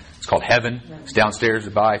Alcorn. It's called Heaven. It's downstairs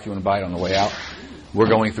to buy if you want to buy it on the way out. We're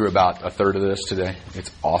going through about a third of this today. It's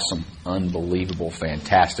awesome, unbelievable,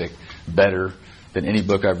 fantastic, better than any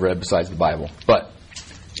book I've read besides the Bible. But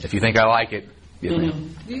if you think I like it, get me.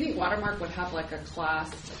 Do you think Watermark would have like a class,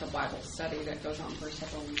 like a Bible study that goes on for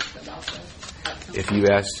several weeks about this? If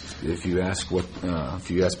you ask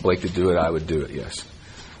Blake to do it, I would do it. Yes.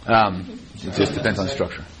 It just depends on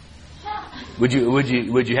structure. Would you?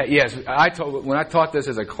 Yes. When I taught this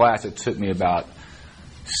as a class, it took me about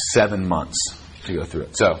 7 months to go through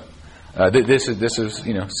it. So this is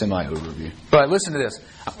semi overview. But listen to this.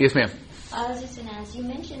 Yes, ma'am. I was just going to ask. You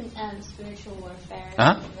mentioned spiritual warfare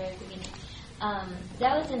at the very beginning.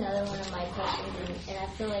 That was another one of my questions, and I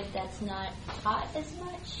feel like that's not taught as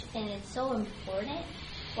much, and it's so important.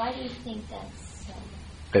 Why do you think that's so?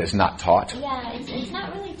 That it's not taught? Yeah, it's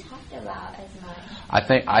not really talked about as much. I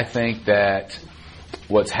think that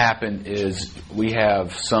what's happened is we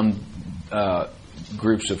have some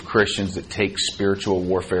groups of Christians that take spiritual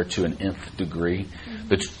warfare to an nth degree. Mm-hmm.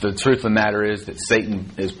 The truth of the matter is that Satan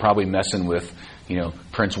is probably messing with,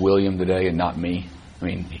 Prince William today and not me. I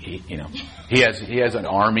mean, he has an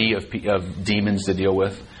army of demons to deal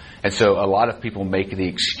with, and so a lot of people make the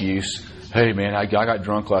excuse, "Hey, man, I got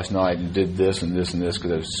drunk last night and did this and this and this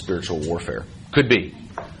because of spiritual warfare." Could be,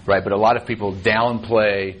 right? But a lot of people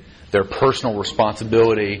downplay their personal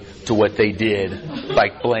responsibility to what they did by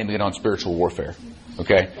blaming it on spiritual warfare.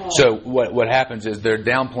 Okay? So what happens is they're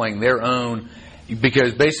downplaying their own,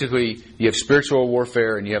 because basically you have spiritual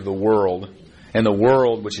warfare and you have the world. And the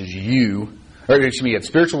world, which is you, or excuse me, you have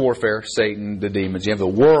spiritual warfare, Satan, the demons. You have the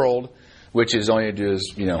world, which is all you do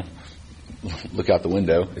is, look out the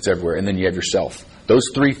window. It's everywhere. And then you have yourself. Those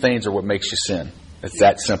three things are what makes you sin. It's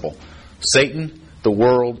that simple. Satan, the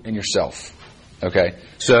world, and yourself. Okay?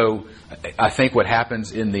 So I think what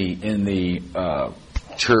happens in the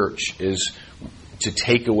church is to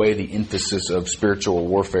take away the emphasis of spiritual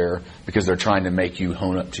warfare because they're trying to make you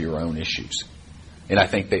hone up to your own issues. And I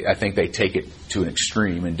think they take it to an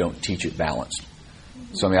extreme and don't teach it balanced.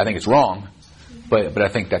 So I think it's wrong, but I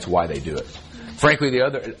think that's why they do it. Frankly,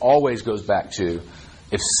 it always goes back to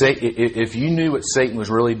if you knew what Satan was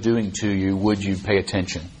really doing to you, would you pay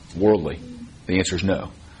attention worldly? The answer is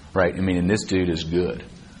no, right? And this dude is good,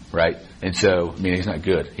 right? And so he's not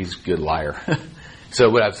good; he's a good liar. So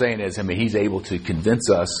what I'm saying is, he's able to convince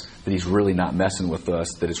us that he's really not messing with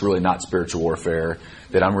us, that it's really not spiritual warfare,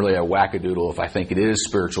 that I'm really a wackadoodle if I think it is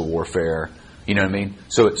spiritual warfare. You know what I mean?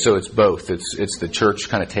 So it's both. It's the church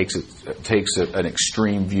kind of takes an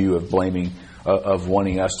extreme view of blaming, of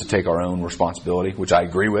wanting us to take our own responsibility, which I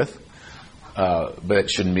agree with, but it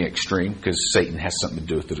shouldn't be extreme because Satan has something to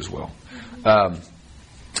do with it as well.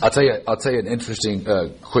 I'll tell you an interesting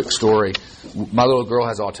quick story. My little girl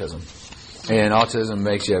has autism. And autism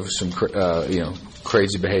makes you have some,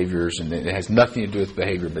 crazy behaviors, and it has nothing to do with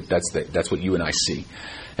behavior, but that's what you and I see.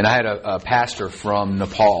 And I had a pastor from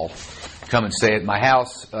Nepal come and stay at my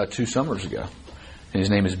house 2 summers ago, and his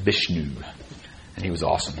name is Vishnu, and he was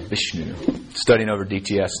awesome. Vishnu, studying over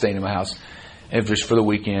DTS, staying in my house, and just for the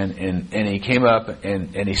weekend, and he came up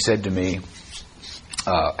and he said to me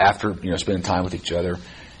after spending time with each other,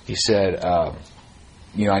 he said,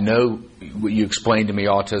 I know what you explained to me,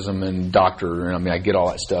 autism and doctor, and I get all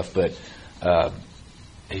that stuff, but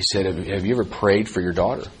he said, have you ever prayed for your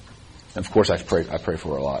daughter? And of course I pray for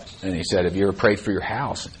her a lot. And he said, have you ever prayed for your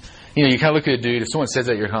house? You kind of look at a dude, if someone says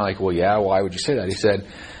that, you're kind of like, well, yeah, why would you say that? He said,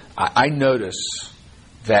 I notice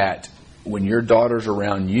that when your daughter's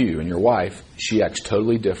around you and your wife, she acts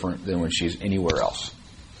totally different than when she's anywhere else.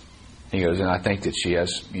 He goes, and I think that she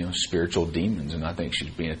has, spiritual demons, and I think she's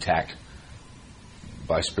being attacked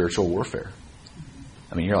by spiritual warfare.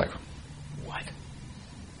 You're like, what?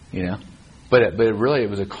 But it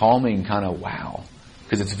was a calming kind of wow,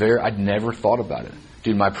 because I'd never thought about it.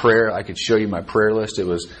 Dude, my prayer, I could show you my prayer list.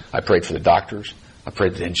 I prayed for the doctors. I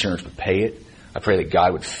prayed that the insurance would pay it. I prayed that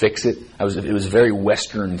God would fix it. It was very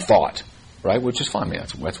Western thought, right? Which is fine.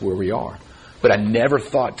 That's where we are. But I never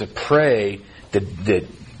thought to pray that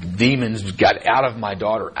demons got out of my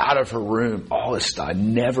daughter, out of her room, all this stuff. I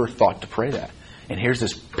never thought to pray that. And here's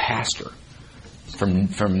this pastor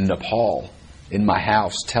from Nepal in my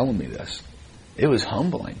house telling me this. It was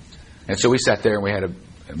humbling. And so we sat there and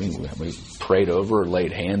we prayed over her,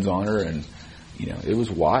 laid hands on her, and it was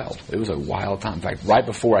wild. It was a wild time. In fact, right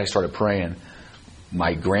before I started praying,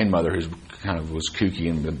 my grandmother, who kind of was kooky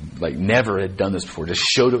and never had done this before, just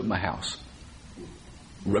showed up at my house.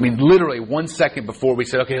 Literally 1 second before we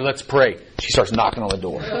said, okay, let's pray, she starts knocking on the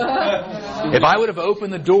door. If I would have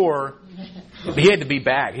opened the door, he had to be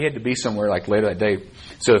back. He had to be somewhere later that day.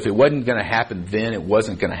 So if it wasn't going to happen then, it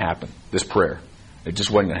wasn't going to happen, this prayer. It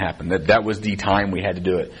just wasn't going to happen. That was the time we had to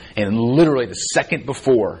do it. And literally the second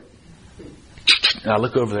before, and I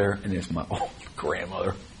look over there, and it's my old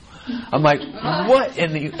grandmother. I'm like, what?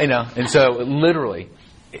 And so literally,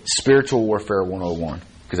 it's spiritual warfare 101.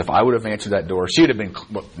 Because if I would have answered that door, she would have been,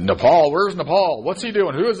 Nepal, where's Nepal? What's he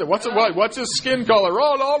doing? Who is it? What's his skin color? It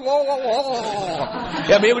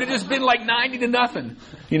would have just been 90-0.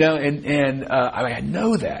 I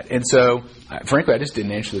know that. And so, frankly, I just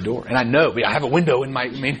didn't answer the door. And I know, I have a window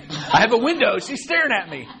I have a window. She's staring at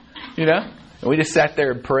me, And we just sat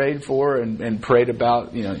there and prayed for her and prayed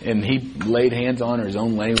about, and he laid hands on her, his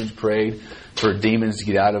own language, prayed for demons to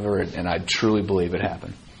get out of her. And I truly believe it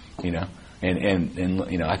happened, And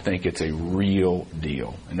I think it's a real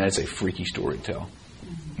deal. And that's a freaky story to tell,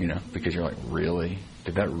 because you're like, really?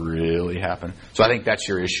 Did that really happen? So I think that's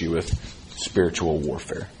your issue with spiritual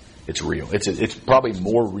warfare. It's real. It's probably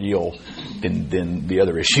more real than the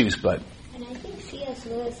other issues, but. And I think C.S.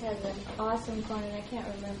 Lewis has an awesome quote, and I can't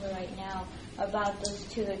remember right now, about those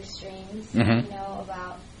two extremes,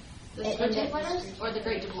 about. The Spiritual Winners or the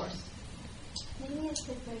Great Divorce? Maybe it's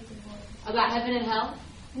the Great Divorce. About heaven and hell?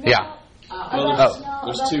 No. Yeah.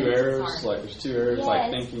 There's two errors. There's two errors,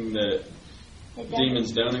 yes. thinking that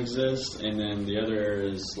demons don't exist, and then the other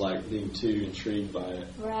area is like being too intrigued by it.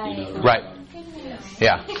 Right. You know, Right.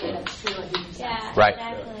 Yeah. Yeah, Right.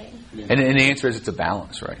 exactly. And the answer is it's a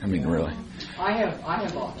balance, right? I mean, really. I have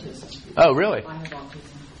autism. Oh, really? I have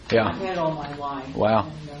autism. Yeah. I've had all my life. Wow.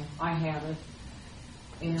 And, I have it.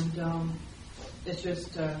 And it's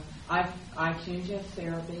just, I can't have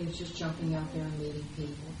therapy. It's just jumping out there and meeting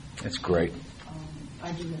people. That's great.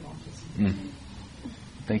 I do have autism.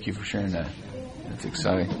 Thank you for sharing that. That's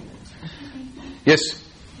exciting. Yes?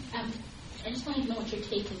 I just wanted to know what your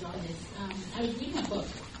take is on this. I was reading a book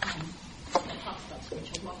that talks about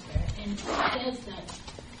spiritual warfare, and it says that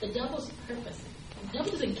the devil's purpose, the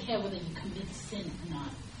devil doesn't care whether you commit sin or not.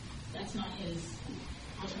 That's not his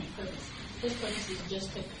ultimate purpose. His purpose is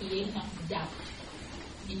just to create enough doubt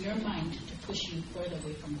in your mind to push you further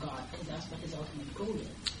away from God, because that's what his ultimate goal is.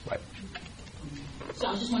 Right. So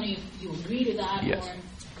I was just wondering if you agree to that, Yes. or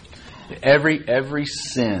Every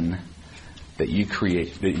sin that you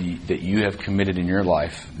create, that you have committed in your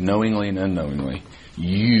life, knowingly and unknowingly,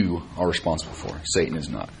 you are responsible for. Satan is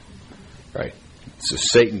not. Right? So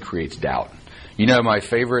Satan creates doubt. You know, my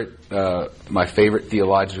favorite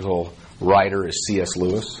theological writer is C.S.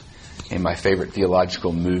 Lewis, and my favorite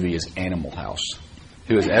theological movie is Animal House.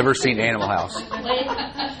 Who has ever seen Animal House?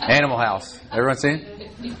 Animal House. Everyone seen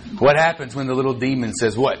it? What happens when the little demon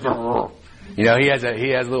says what? You know, he has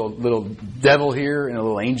a little devil here and a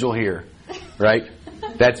little angel here, right?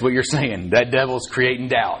 That's what you're saying. That devil's creating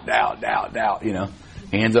doubt. You know,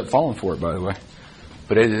 he ends up falling for it, by the way.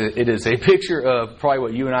 But it is a picture of probably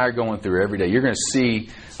what you and I are going through every day. You're going to see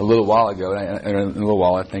a little while ago, and in a little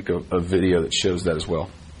while, I think a video that shows that as well.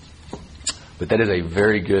 But that is a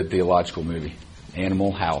very good theological movie,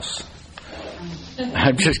 Animal House.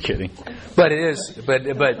 I'm just kidding, but it is. But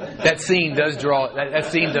that scene does draw. That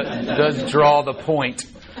scene does draw the point.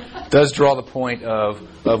 Does draw the point of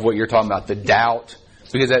what you're talking about, the doubt,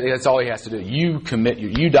 because that's all he has to do. You commit.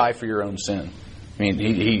 You die for your own sin. I mean,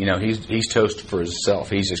 he's toast for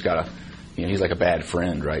himself. He's just got he's like a bad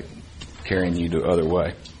friend, right, carrying you the other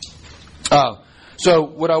way. So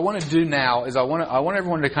what I want to do now is I want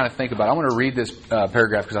everyone to kind of think about it. I want to read this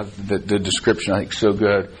paragraph because the description I think is so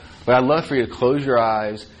good. But I'd love for you to close your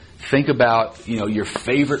eyes, think about your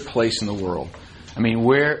favorite place in the world. I mean,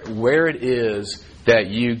 where it is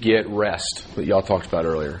that you get rest that y'all talked about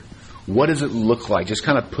earlier. What does it look like? Just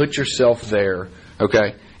kind of put yourself there,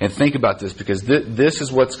 okay, and think about this because this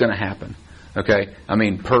is what's going to happen, okay? I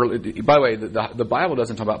mean, by the way, the Bible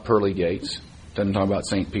doesn't talk about pearly gates. Doesn't talk about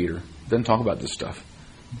St. Peter. Doesn't talk about this stuff.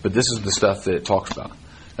 But this is the stuff that it talks about.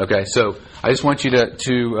 Okay, so I just want you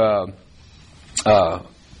to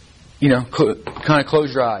kind of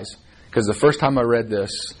close your eyes. Because the first time I read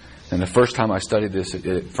this and the first time I studied this,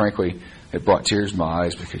 frankly, it brought tears to my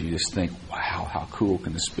eyes because you just think, wow, how cool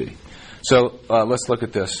can this be? So let's look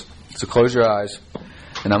at this. So close your eyes,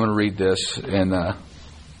 and I'm going to read this, and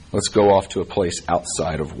let's go off to a place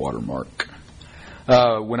outside of Watermark.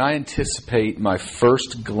 When I anticipate my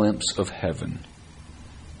first glimpse of heaven,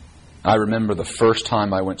 I remember the first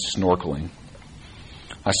time I went snorkeling.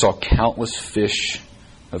 I saw countless fish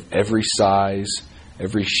of every size,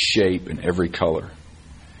 every shape, and every color.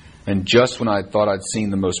 And just when I thought I'd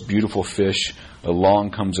seen the most beautiful fish,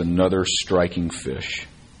 along comes another striking fish.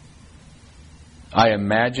 I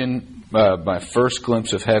imagine my first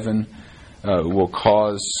glimpse of heaven will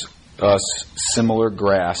cause us similar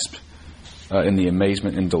grasp in the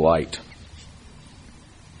amazement and delight.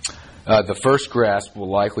 The first grasp will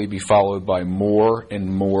likely be followed by more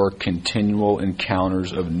and more continual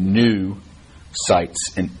encounters of new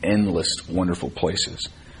sights and endless wonderful places.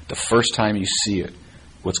 The first time you see it,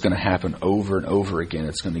 what's going to happen over and over again,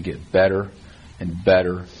 it's going to get better and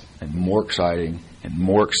better and more exciting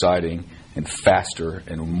and faster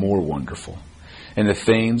and more wonderful. And the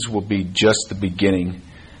things will be just the beginning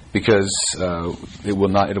because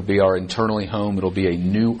it'll be our eternally home. It'll be a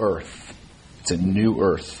new earth. It's a new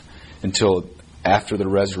earth until after the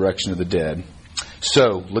resurrection of the dead.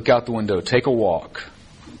 So look out the window, take a walk,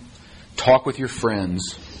 talk with your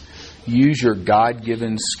friends, use your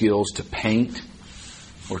God-given skills to paint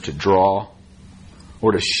or to draw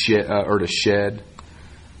or to shed or to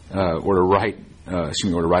write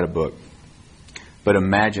a book. But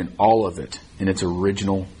imagine all of it in its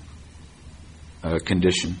original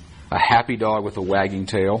condition. A happy dog with a wagging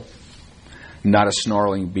tail, not a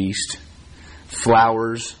snarling beast.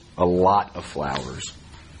 Flowers, a lot of flowers.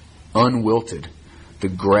 Unwilted, the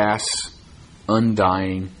grass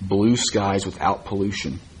undying, blue skies without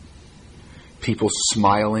pollution. People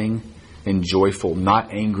smiling and joyful,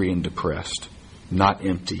 not angry and depressed, not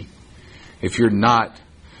empty. If you're not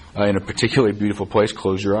in a particularly beautiful place,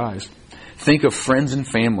 close your eyes. Think of friends and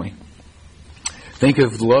family. Think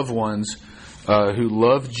of loved ones who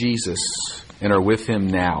love Jesus and are with Him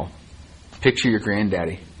now. Picture your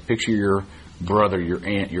granddaddy. Picture your brother, your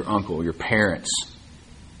aunt, your uncle, your parents.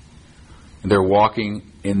 They're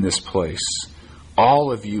walking in this place.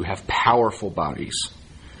 All of you have powerful bodies,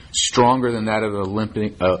 stronger than that of an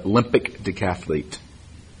Olympic decathlete.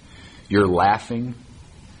 You're laughing,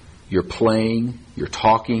 you're playing, you're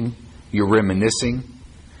talking, you're reminiscing.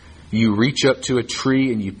 You reach up to a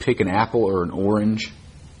tree and you pick an apple or an orange.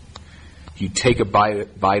 You take a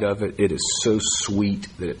bite of it. It is so sweet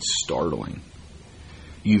that it's startling.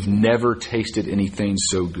 You've never tasted anything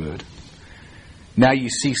so good. Now you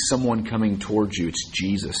see someone coming towards you. It's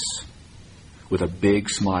Jesus with a big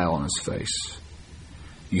smile on His face.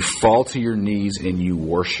 You fall to your knees and you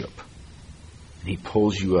worship. And He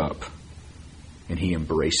pulls you up and He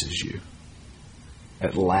embraces you.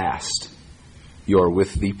 At last, you are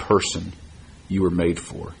with the person you were made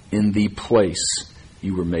for, in the place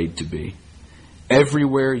you were made to be.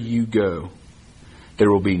 Everywhere you go,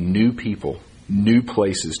 there will be new people, new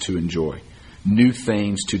places to enjoy, new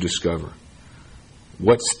things to discover.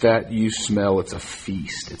 What's that you smell? It's a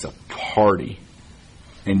feast. It's a party.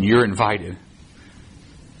 And you're invited.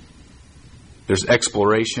 There's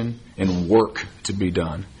exploration and work to be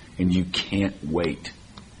done. And you can't wait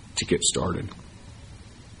to get started.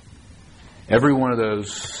 Every one of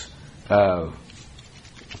those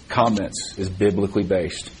comments is biblically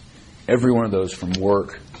based. Every one of those, from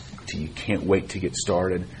work to you can't wait to get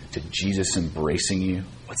started to Jesus embracing you.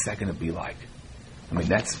 What's that going to be like? I mean,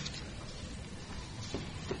 that's...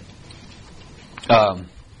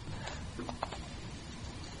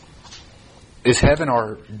 is heaven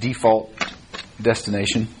our default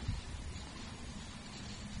destination?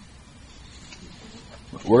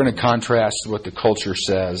 We're going to contrast what the culture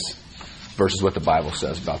says versus what the Bible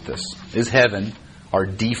says about this. Is heaven our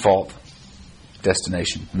default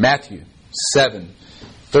destination? Matthew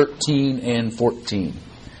 7:13 and 14.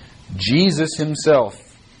 Jesus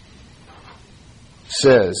Himself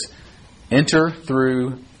says, "Enter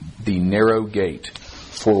through the narrow gate,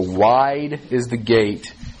 for wide is the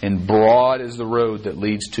gate and broad is the road that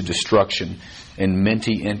leads to destruction, and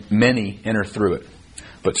many enter through it.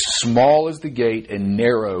 But small is the gate and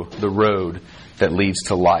narrow the road that leads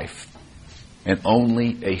to life, and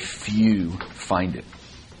only a few find it."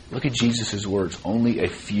 Look at Jesus' words. Only a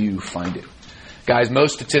few find it. Guys,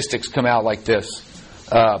 most statistics come out like this.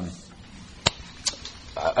 You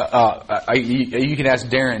can ask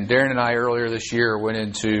Darren. Darren and I earlier this year went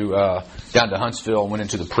into down to Huntsville, went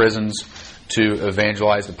into the prisons to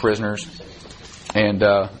evangelize the prisoners. And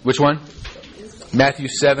which one? Matthew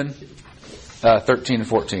 7:13 and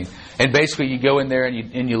 14. And basically, you go in there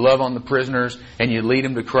and you love on the prisoners and you lead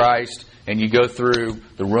them to Christ. And you go through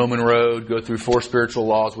the Roman road, go through 4 spiritual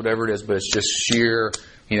laws, whatever it is, but it's just sheer,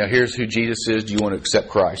 here's who Jesus is. Do you want to accept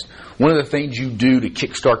Christ? One of the things you do to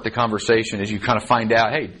kickstart the conversation is you kind of find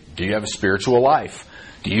out, hey, do you have a spiritual life?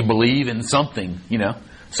 Do you believe in something?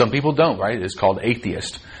 Some people don't, right? It's called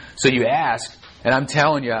atheist. So you ask, and I'm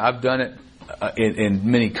telling you, I've done it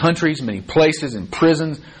in many countries, many places, in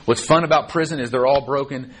prisons. What's fun about prison is they're all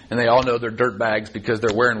broken and they all know they're dirt bags because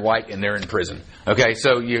they're wearing white and they're in prison. Okay,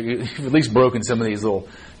 so you've at least broken some of these little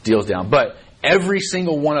deals down. But every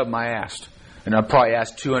single one of them I asked, and I probably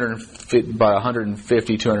asked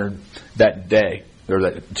 150, 200 that day, or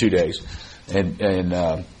that 2 days. And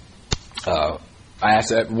I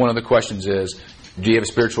asked one of the questions is, do you have a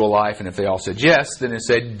spiritual life? And if they all said yes, then it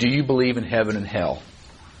said, do you believe in heaven and hell?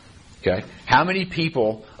 Okay. How many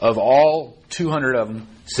people of all 200 of them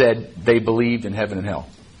said they believed in heaven and hell?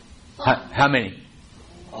 How many?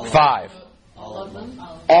 5.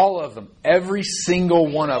 All of them. Every single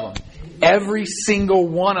one of them. Every single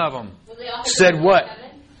one of them said what?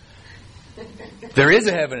 There is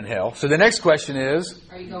a heaven and hell. So the next question is,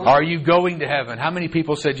 are you going to heaven? How many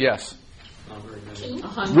people said yes?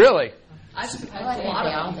 Really?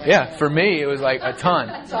 Yeah, for me it was like a ton.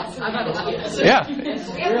 Yeah.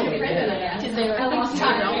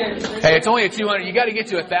 Hey, it's only a 200. You got to get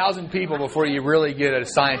to 1,000 people before you really get a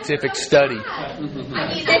scientific study. I mean, that's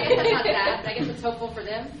not bad, but I guess it's hopeful for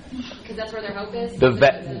them because that's where their hope is.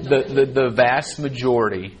 The vast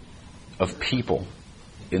majority of people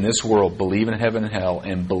in this world believe in heaven and hell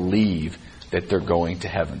and believe that they're going to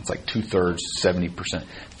heaven. It's like 2/3, 70%. In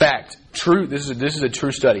fact, true. This is a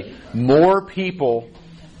true study. More people.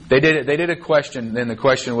 They did a question, and the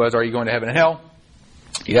question was, "Are you going to heaven and hell?"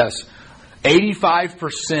 Yes.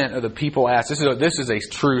 85% of the people asked. This is a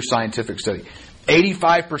true scientific study.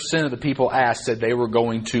 85% of the people asked said they were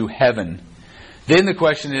going to heaven. Then the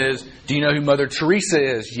question is, do you know who Mother Teresa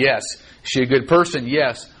is? Yes. Is she a good person?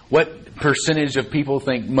 Yes. What percentage of people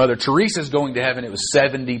think Mother Teresa is going to heaven? It was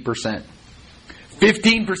 70%.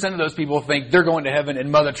 15% of those people think they're going to heaven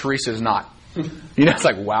and Mother Teresa is not. You know, it's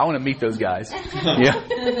like, wow, I want to meet those guys. Yeah,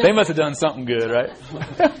 they must have done something good, right?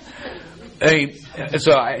 I mean,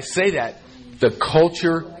 so I say that the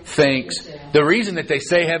culture thinks the reason that they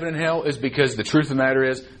say heaven and hell is because the truth of the matter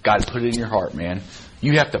is God put it in your heart, man.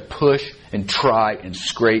 You have to push and try and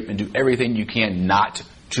scrape and do everything you can not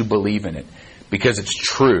to believe in it because it's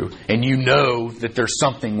true, and you know that there's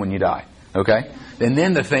something when you die. Okay? And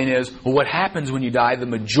then the thing is, well, what happens when you die? The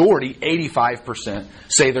majority, 85%,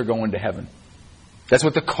 say they're going to heaven. That's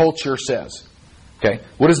what the culture says. Okay?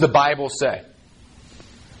 What does the Bible say?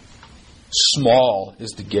 Small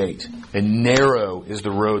is the gate, and narrow is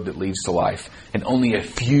the road that leads to life, and only a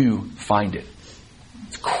few find it.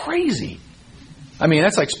 It's crazy. I mean,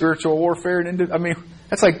 that's like spiritual warfare, and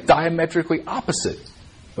that's like diametrically opposite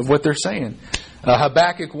of what they're saying.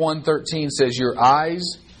 Habakkuk 1:13 says, "Your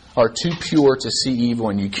eyes are too pure to see evil,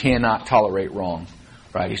 and you cannot tolerate wrong."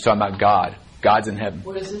 Right? He's talking about God. God's in heaven.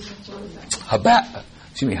 What is this?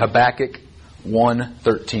 Habakkuk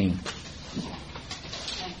 1:13.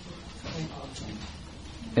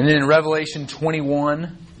 And then in Revelation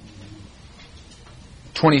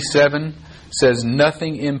 21:27 says,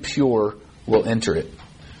 "Nothing impure will enter it,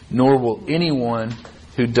 nor will anyone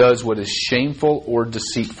who does what is shameful or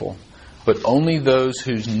deceitful, but only those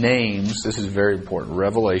whose names," this is very important,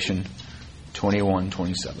 Revelation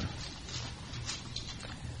 21:27.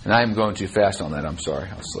 And I am going too fast on that. I'm sorry.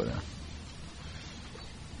 I'll slow down.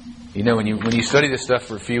 You know, when you study this stuff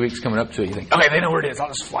for a few weeks coming up to it, you think, okay, they know where it is. I'll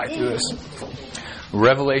just fly through this.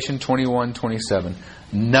 Revelation 21:27.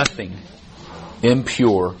 "Nothing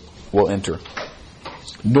impure will enter,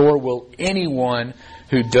 nor will anyone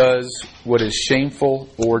who does what is shameful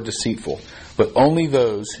or deceitful, but only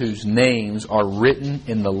those whose names are written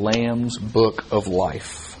in the Lamb's book of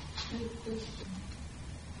life."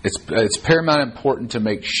 It's paramount important to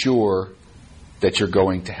make sure that you're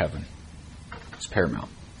going to heaven. It's paramount,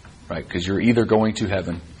 right? Because you're either going to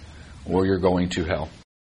heaven or you're going to hell.